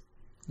does.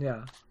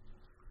 Yeah.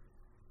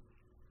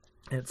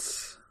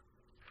 It's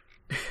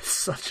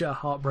such a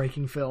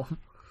heartbreaking film.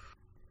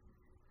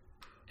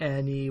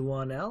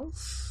 Anyone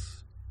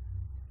else?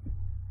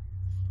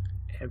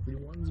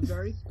 Everyone's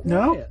very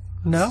quiet.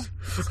 No.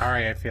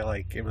 Sorry, I feel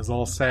like it was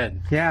all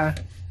said. Yeah.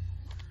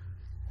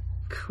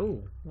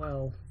 Cool.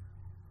 Well,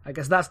 I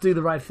guess that's Do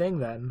the Right Thing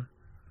then.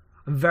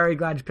 I'm very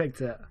glad you picked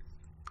it.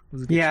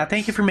 Yeah,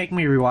 thank you for making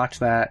me rewatch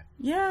that.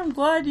 Yeah, I'm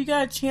glad you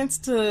got a chance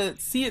to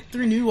see it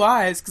through new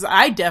eyes, because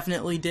I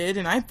definitely did,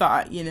 and I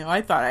thought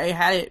I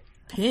had it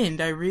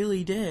pinned. I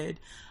really did.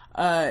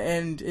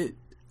 And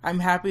I'm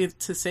happy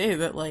to say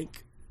that,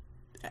 like,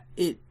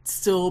 it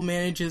still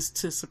manages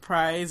to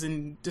surprise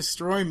and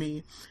destroy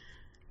me.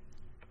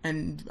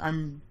 And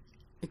I'm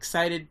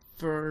excited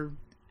for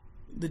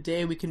the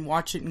day we can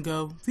watch it and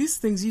go, these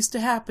things used to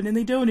happen and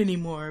they don't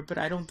anymore, but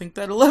I don't think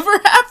that'll ever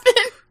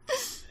happen.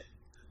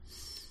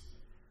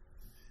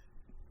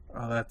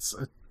 Oh, that's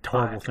a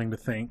horrible thing to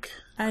think.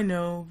 I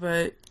know,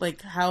 but,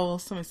 like, how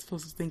else am I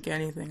supposed to think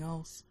anything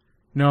else?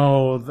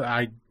 No,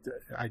 I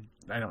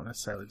don't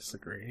necessarily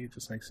disagree. It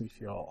just makes me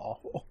feel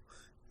awful.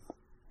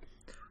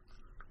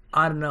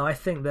 I don't know. I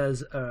think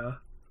there's a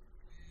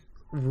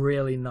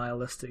really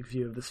nihilistic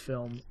view of this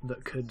film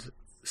that could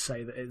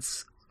say that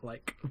it's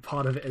like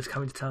part of it is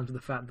coming to terms with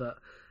the fact that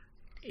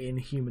in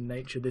human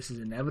nature this is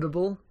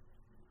inevitable.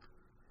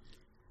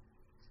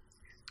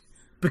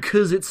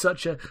 Because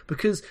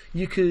because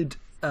you could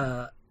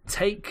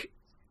take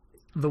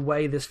the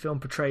way this film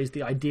portrays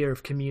the idea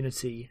of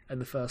community in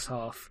the first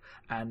half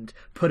and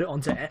put it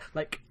onto,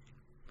 like,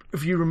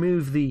 if you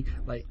remove the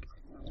like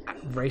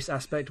race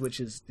aspect, which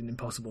is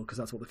impossible because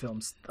that's what the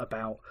film's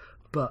about,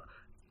 but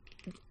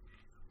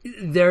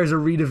there is a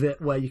read of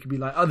it where you could be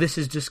like, oh, this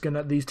is just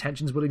these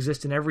tensions will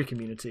exist in every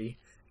community,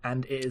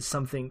 and it is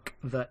something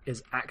that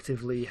is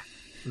actively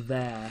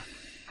there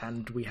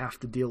and we have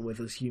to deal with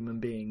as human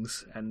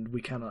beings, and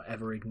we cannot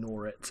ever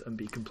ignore it and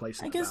be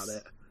complacent about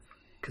it,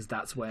 because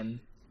that's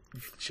when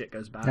shit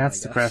goes bad. That's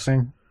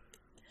depressing.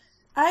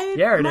 It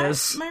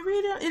is. My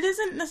read, it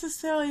isn't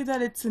necessarily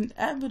that it's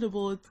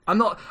inevitable. I'm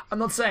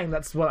not saying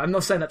that's what I'm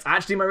not saying that's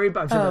actually my read,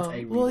 but I'm saying that's a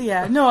read. Well,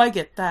 yeah, no, I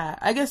get that.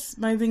 I guess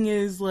my thing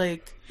is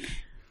like,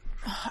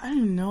 I don't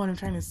even know what I'm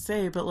trying to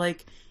say, but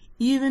like,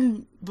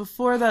 even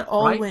before that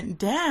all went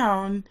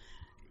down,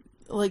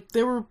 like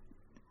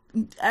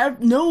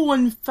no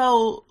one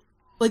felt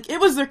like it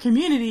was their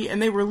community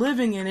and they were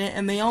living in it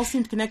and they all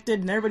seemed connected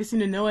and everybody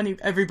seemed to know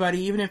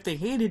everybody, even if they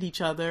hated each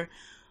other.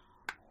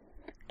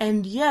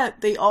 And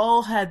yet they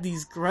all had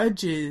these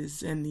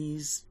grudges and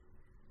these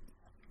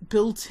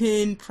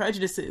built-in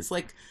prejudices.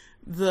 Like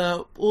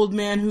the old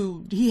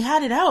man he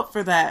had it out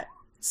for that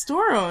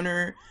store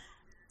owner,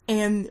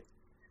 and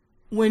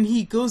when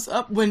he goes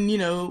up,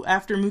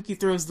 after Mookie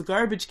throws the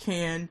garbage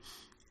can,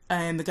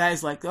 and the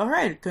guy's like, all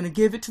right, gonna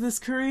give it to this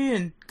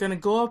Korean, gonna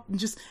go up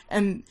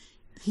and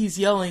he's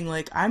yelling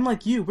like, I'm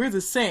like you, we're the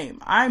same,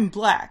 I'm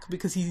black,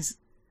 because he's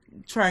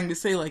trying to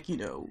say like, you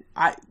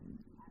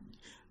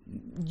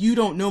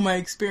don't know my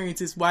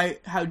experiences,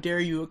 how dare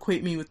you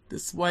equate me with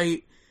this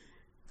white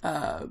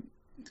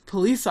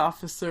police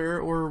officer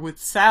or with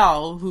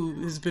Sal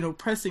who has been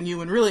oppressing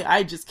you, and really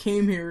I just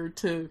came here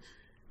to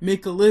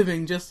make a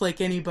living just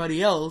like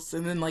anybody else.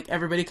 And then like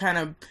everybody kind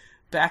of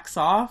backs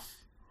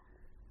off.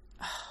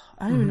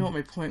 I don't even know what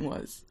my point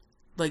was.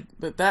 Like,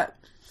 but that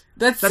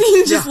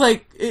scene just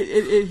like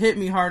it hit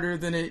me harder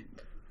than it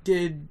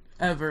did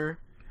ever.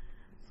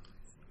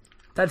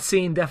 That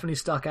scene definitely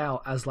stuck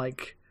out as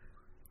like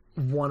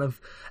one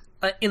of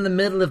in the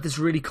middle of this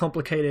really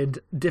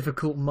complicated,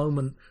 difficult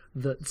moment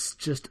that's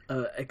just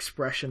an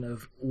expression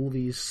of all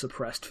these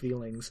suppressed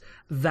feelings.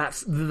 That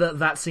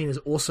scene is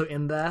also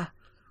in there.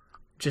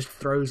 Just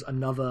throws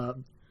another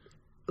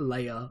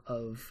layer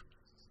of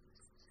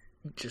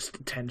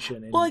just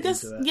tension into it.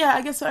 Yeah,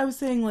 I guess I was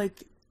saying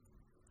like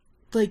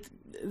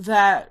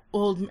that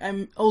old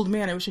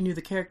man, I wish I knew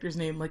the character's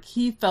name, like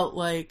he felt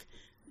like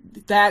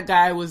that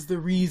guy was the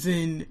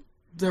reason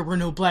there were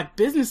no black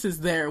businesses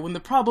there, when the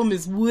problem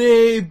is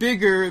way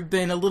bigger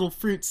than a little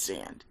fruit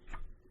stand.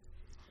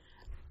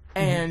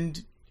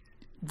 And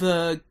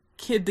the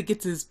kid that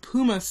gets his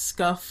Puma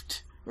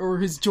scuffed, or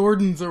his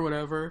Jordans or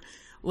whatever,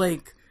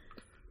 like,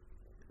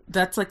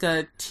 that's like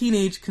a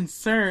teenage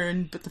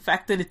concern, but the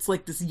fact that it's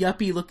like this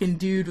yuppie looking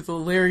dude with a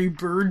Larry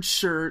Bird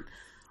shirt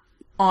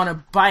on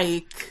a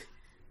bike,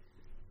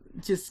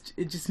 it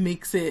just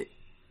makes it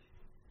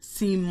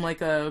seem like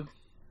a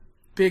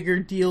bigger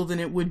deal than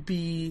it would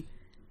be,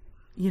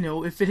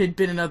 if it had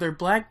been another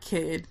black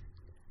kid.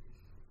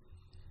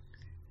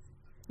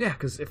 Yeah,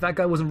 because if that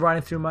guy wasn't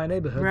riding through my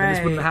neighborhood, then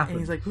this wouldn't have happened.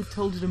 And he's like, who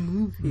told you to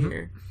move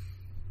here?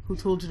 Who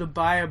told you to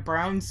buy a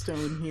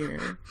brownstone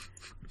here?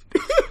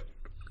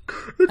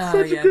 It's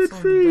such a good it's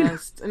one of the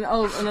best. And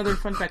another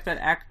fun fact, that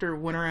actor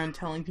went around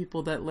telling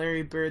people that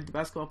Larry Bird, the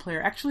basketball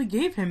player, actually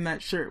gave him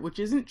that shirt, which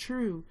isn't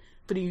true,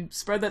 but he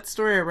spread that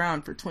story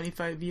around for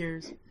 25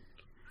 years.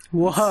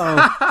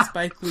 Whoa.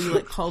 Spike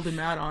Lee called him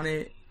out on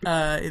it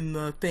in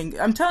the thing.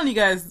 I'm telling you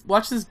guys,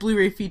 watch this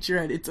Blu-ray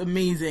featurette. It's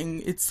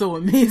amazing. It's so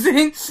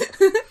amazing.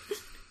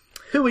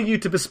 Who are you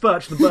to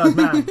besmirch the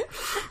Birdman?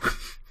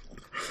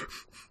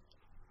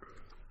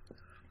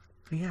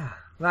 Yeah,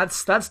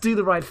 that's Do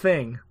the Right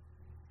Thing.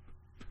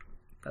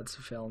 That's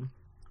a film.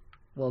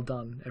 Well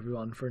done,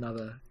 everyone, for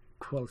another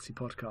quality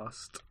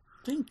podcast.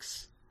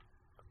 Thanks.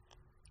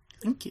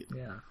 Thank you.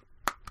 Yeah.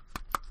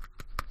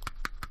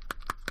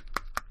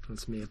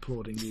 That's me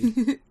applauding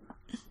you.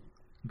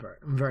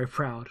 I'm very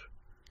proud.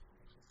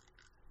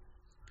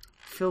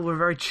 I feel we're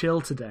very chill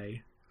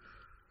today.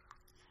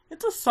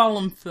 It's a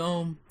solemn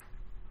film.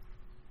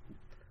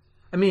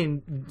 I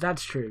mean,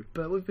 that's true,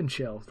 but we've been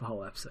chill the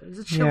whole episode. It's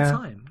a chill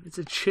time. It's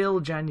a chill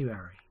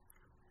January.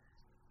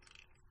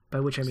 By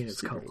which I mean it's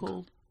super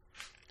cold.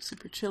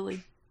 Super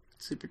chilly.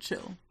 Super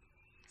chill.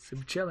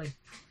 Super chilly.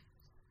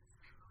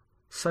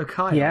 So,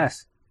 Kyle.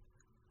 Yes.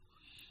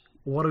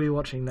 What are we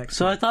watching next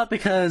So week? I thought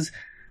because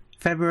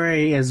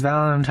February is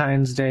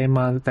Valentine's Day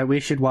month that we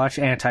should watch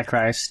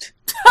Antichrist.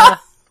 Do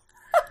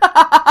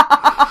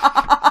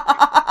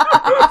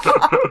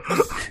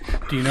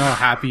you know how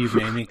happy you've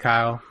made me,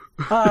 Kyle?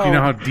 Oh, Do you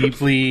know how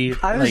deeply,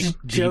 joking.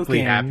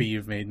 deeply happy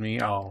you've made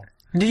me? Oh.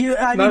 Do you?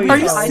 Are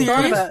you serious? I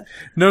thought about,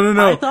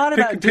 No. I thought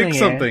about pick doing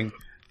something.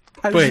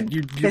 But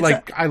you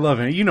like, I love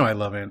it. You know I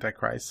love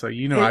Antichrist, so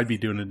I'd be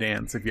doing a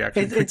dance if you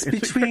actually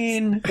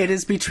It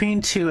is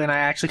between two, and I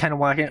actually kind of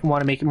want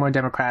to make it more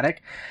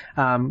democratic.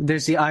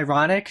 There's the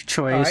ironic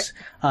choice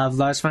of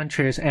Lars von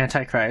Trier's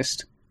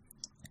Antichrist.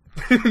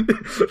 And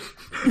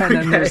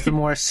then there's the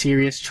more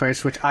serious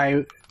choice, which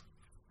I'm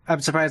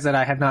surprised that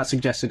I have not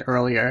suggested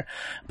earlier,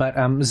 but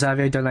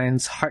Xavier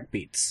Dolan's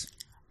Heartbeats.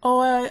 Oh,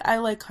 I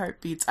like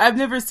Heartbeats. I've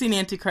never seen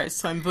Antichrist,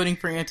 so I'm voting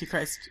for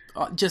Antichrist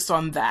just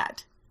on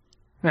that.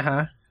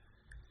 Uh-huh.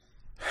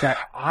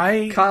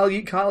 Kyle,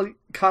 you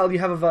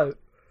have a vote.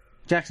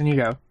 Jackson, you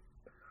go.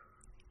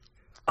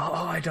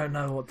 Oh, I don't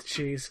know what to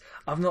choose.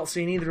 I've not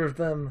seen either of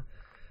them.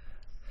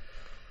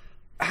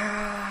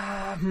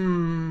 I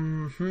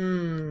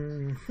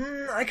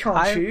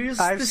can't choose.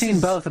 I've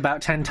seen both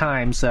about 10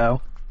 times,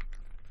 so...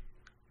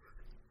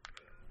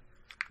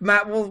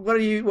 Matt, well, where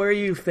are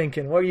you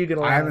thinking? What are you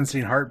gonna? I haven't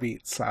seen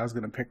Heartbeats, so I was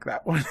gonna pick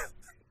that one.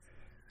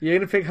 You're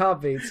gonna pick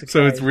Heartbeats, okay.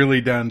 So it's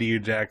really down to you,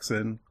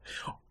 Jackson.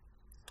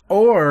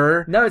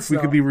 Or no, we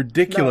could be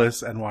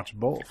ridiculous and watch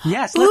both.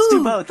 Yes, let's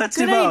do both. Let's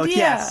do both. Idea.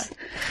 Yes.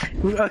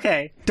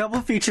 Okay,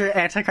 double feature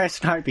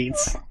Antichrist and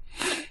Heartbeats.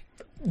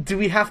 Do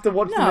we have to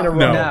watch them in a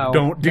row? No,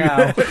 don't do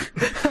that.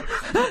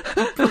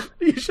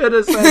 You should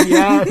have said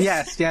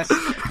yes. Yes.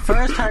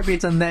 First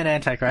Heartbeats and then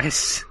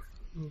Antichrist.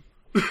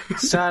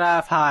 Start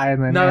off high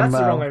and then no, that's low.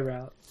 the wrong way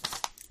around.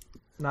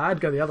 No,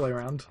 I'd go the other way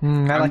around.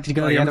 I like to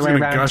go the other way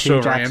around. I'm gush too,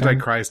 over Jackson.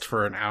 Antichrist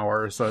for an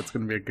hour, so it's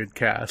going to be a good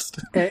cast.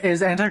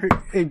 Is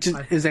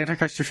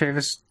Antichrist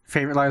your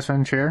favorite Lars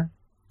von Trier?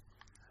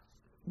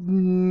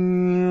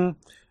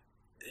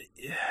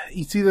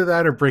 It's either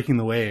that or Breaking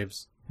the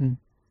Waves.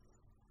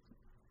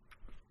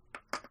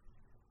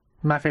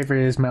 My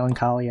favorite is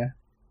Melancholia.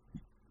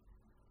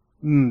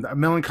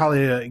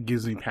 Melancholia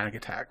gives me panic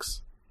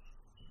attacks.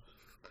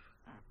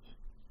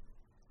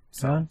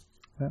 So,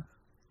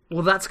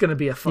 well, that's going to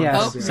be a fun.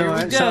 Yes.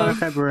 series. So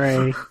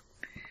February.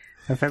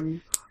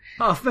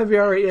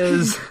 February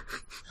is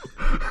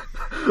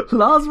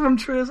Lars von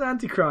Trier's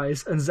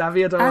Antichrist and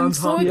Xavier Dolan's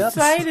Heartbeats. I'm so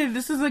excited.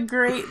 This is a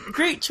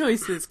great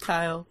choices,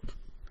 Kyle.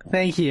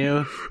 Thank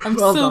you. I'm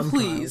well so done,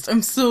 pleased. Kyle.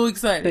 I'm so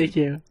excited. Thank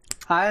you.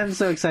 I am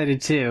so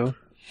excited too.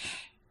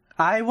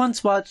 I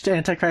once watched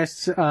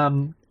Antichrist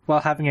while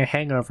having a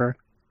hangover.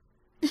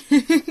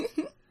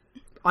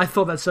 I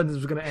thought that sentence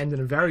was going to end in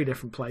a very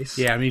different place.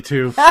 Yeah, me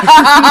too.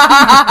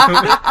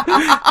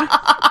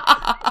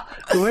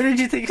 Where did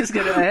you think it was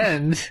going to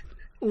end?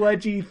 Where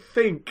do you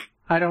think?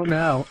 I don't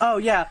know. Oh,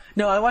 yeah.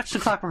 No, I watched The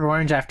Clockwork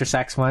Orange after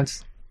sex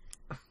once.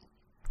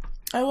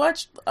 I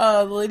watched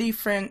The Lady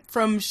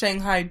from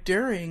Shanghai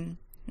during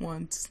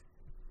once.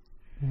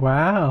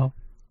 Wow.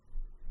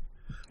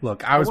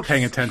 Look, I was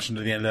paying attention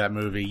to the end of that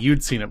movie.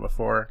 You'd seen it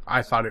before.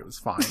 I thought it was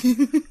fine.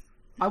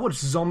 I watched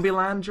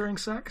Zombieland during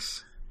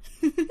sex.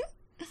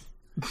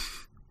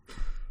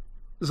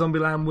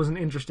 Zombieland wasn't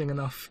interesting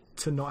enough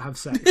to not have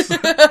sex.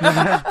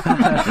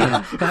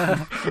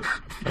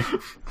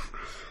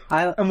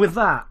 And with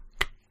that,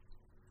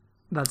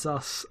 that's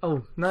us.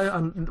 Oh, no,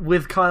 and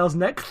with Kyle's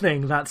neck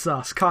thing, that's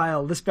us.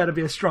 Kyle, this better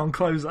be a strong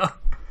closer.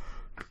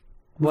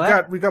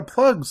 What? We got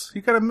plugs.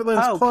 You got to let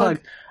us plug.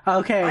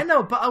 Okay. I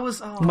know, but I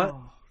was...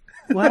 Oh.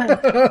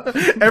 What?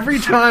 Every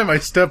time I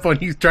step on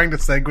you trying to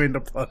segue into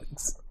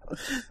plugs.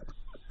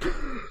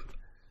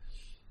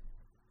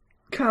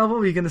 Kyle, what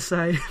were you going to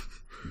say?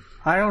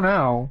 I don't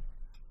know.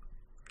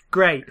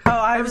 Great. Oh, what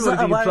I was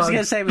plugged. going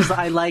to say was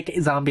I like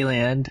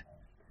Zombieland.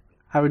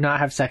 I would not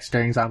have sex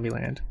during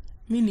Zombieland.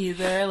 Me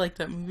neither. I like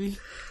that movie.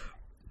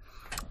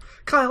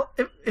 Kyle,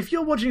 if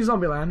you're watching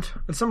Zombieland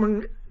and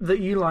someone that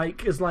you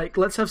like is like,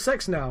 let's have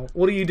sex now,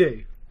 what do you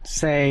do?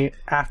 Say,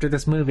 after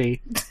this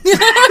movie.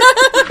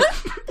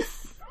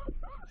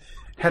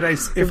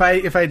 If I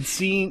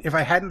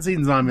hadn't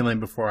seen Zombieland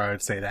before, I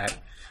would say that.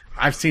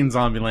 I've seen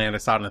Zombieland. I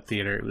saw it in the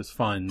theater. It was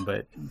fun,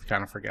 but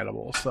kind of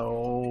forgettable.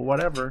 So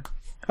whatever.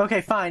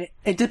 Okay, fine.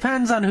 It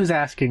depends on who's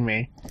asking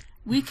me.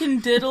 We can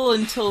diddle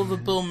until the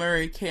Bill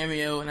Murray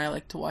cameo, and I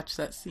like to watch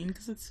that scene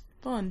because it's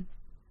fun.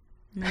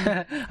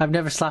 I've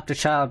never slapped a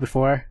child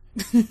before.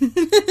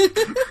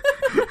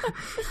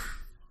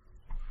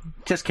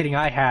 Just kidding,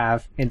 I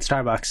have. In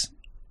Starbucks.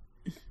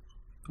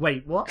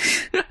 Wait, what?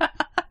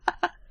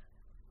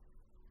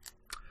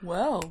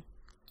 Well.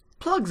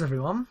 Plugs,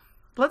 everyone.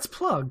 Let's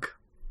plug.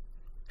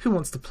 Who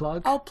wants to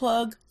plug? I'll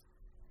plug.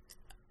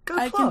 Go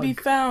I plug. can be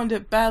found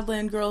at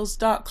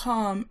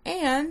badlandgirls.com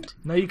and...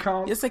 No, you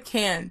can't. Yes, I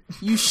can.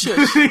 You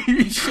shush.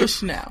 You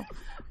shush now.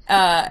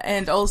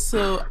 And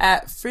also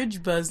at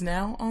FridgeBuzz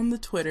now on the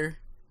Twitter.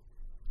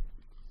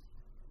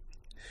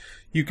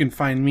 You can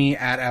find me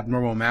at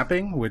Abnormal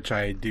Mapping, which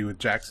I do with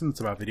Jackson. It's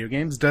about video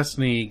games.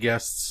 Destiny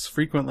guests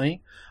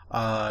frequently.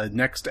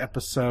 Next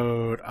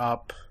episode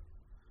up,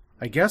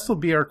 I guess, will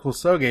be our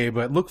Kulsoge,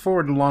 but look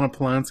forward to Lana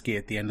Polanski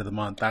at the end of the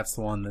month. That's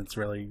the one that's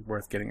really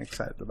worth getting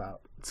excited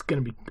about. It's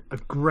going to be a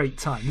great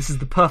time. This is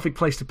the perfect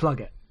place to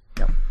plug it.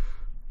 Yep.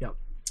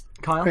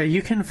 Kyle?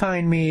 You can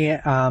find me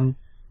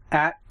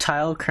at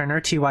Tyle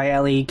Kerner,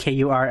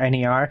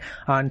 TYLEKURNER,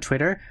 on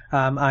Twitter.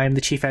 I'm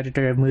the chief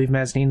editor of Movie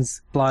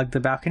Mezzanine's blog, The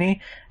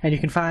Balcony, and you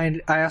can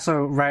find, I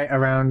also write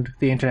around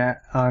the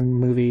internet on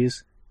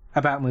movies,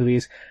 about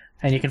movies,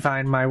 and you can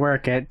find my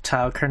work at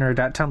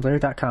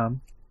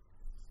tylekerner.tumblr.com.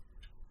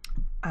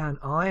 And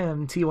I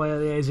am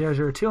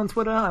TYLEA002 on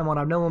Twitter. I'm on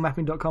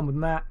abnormalmapping.com with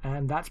Matt,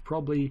 and that's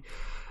probably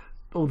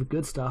all the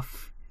good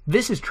stuff.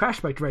 This is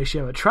Trashpect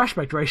Ratio at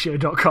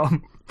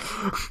trashpectratio.com.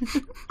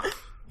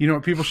 You know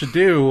what people should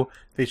do?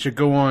 They should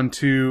go on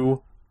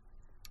to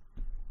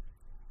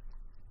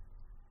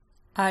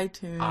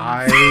iTunes.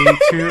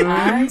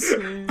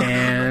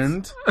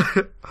 And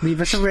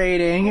leave us a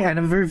rating and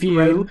a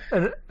review.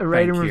 A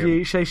rating Thank you.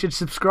 review. They should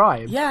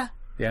subscribe. Yeah.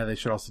 yeah, they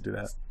should also do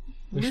that.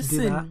 We should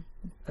do that.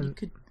 You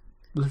could.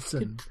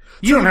 Listen.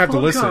 You don't the have to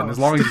podcast. listen as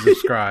long as you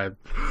subscribe.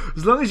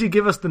 As long as you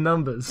give us the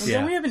numbers. And Yeah.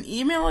 Don't we have an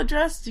email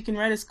address? You can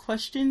write us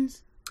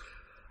questions.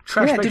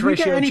 Did we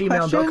get any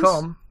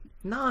Trashpectratio@gmail.com.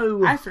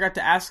 No. I forgot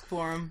to ask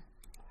for them.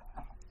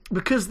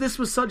 Because this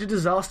was such a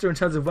disaster in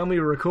terms of when we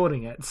were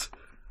recording it,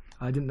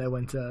 I didn't know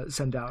when to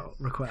send out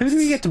requests. Who do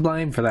we get to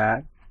blame for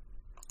that?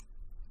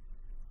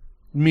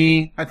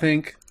 Me, I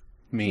think.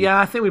 Me. Yeah,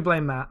 I think we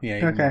blame Matt. Yeah.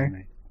 You Okay. blame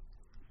me.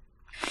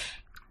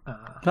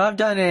 Well, I've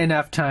done it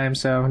enough time,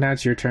 so now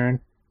it's your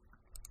turn.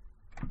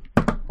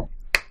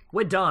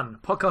 We're done.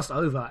 Podcast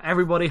over.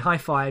 Everybody, high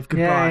five.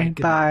 Goodbye. Yay,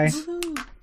 Good night. bye.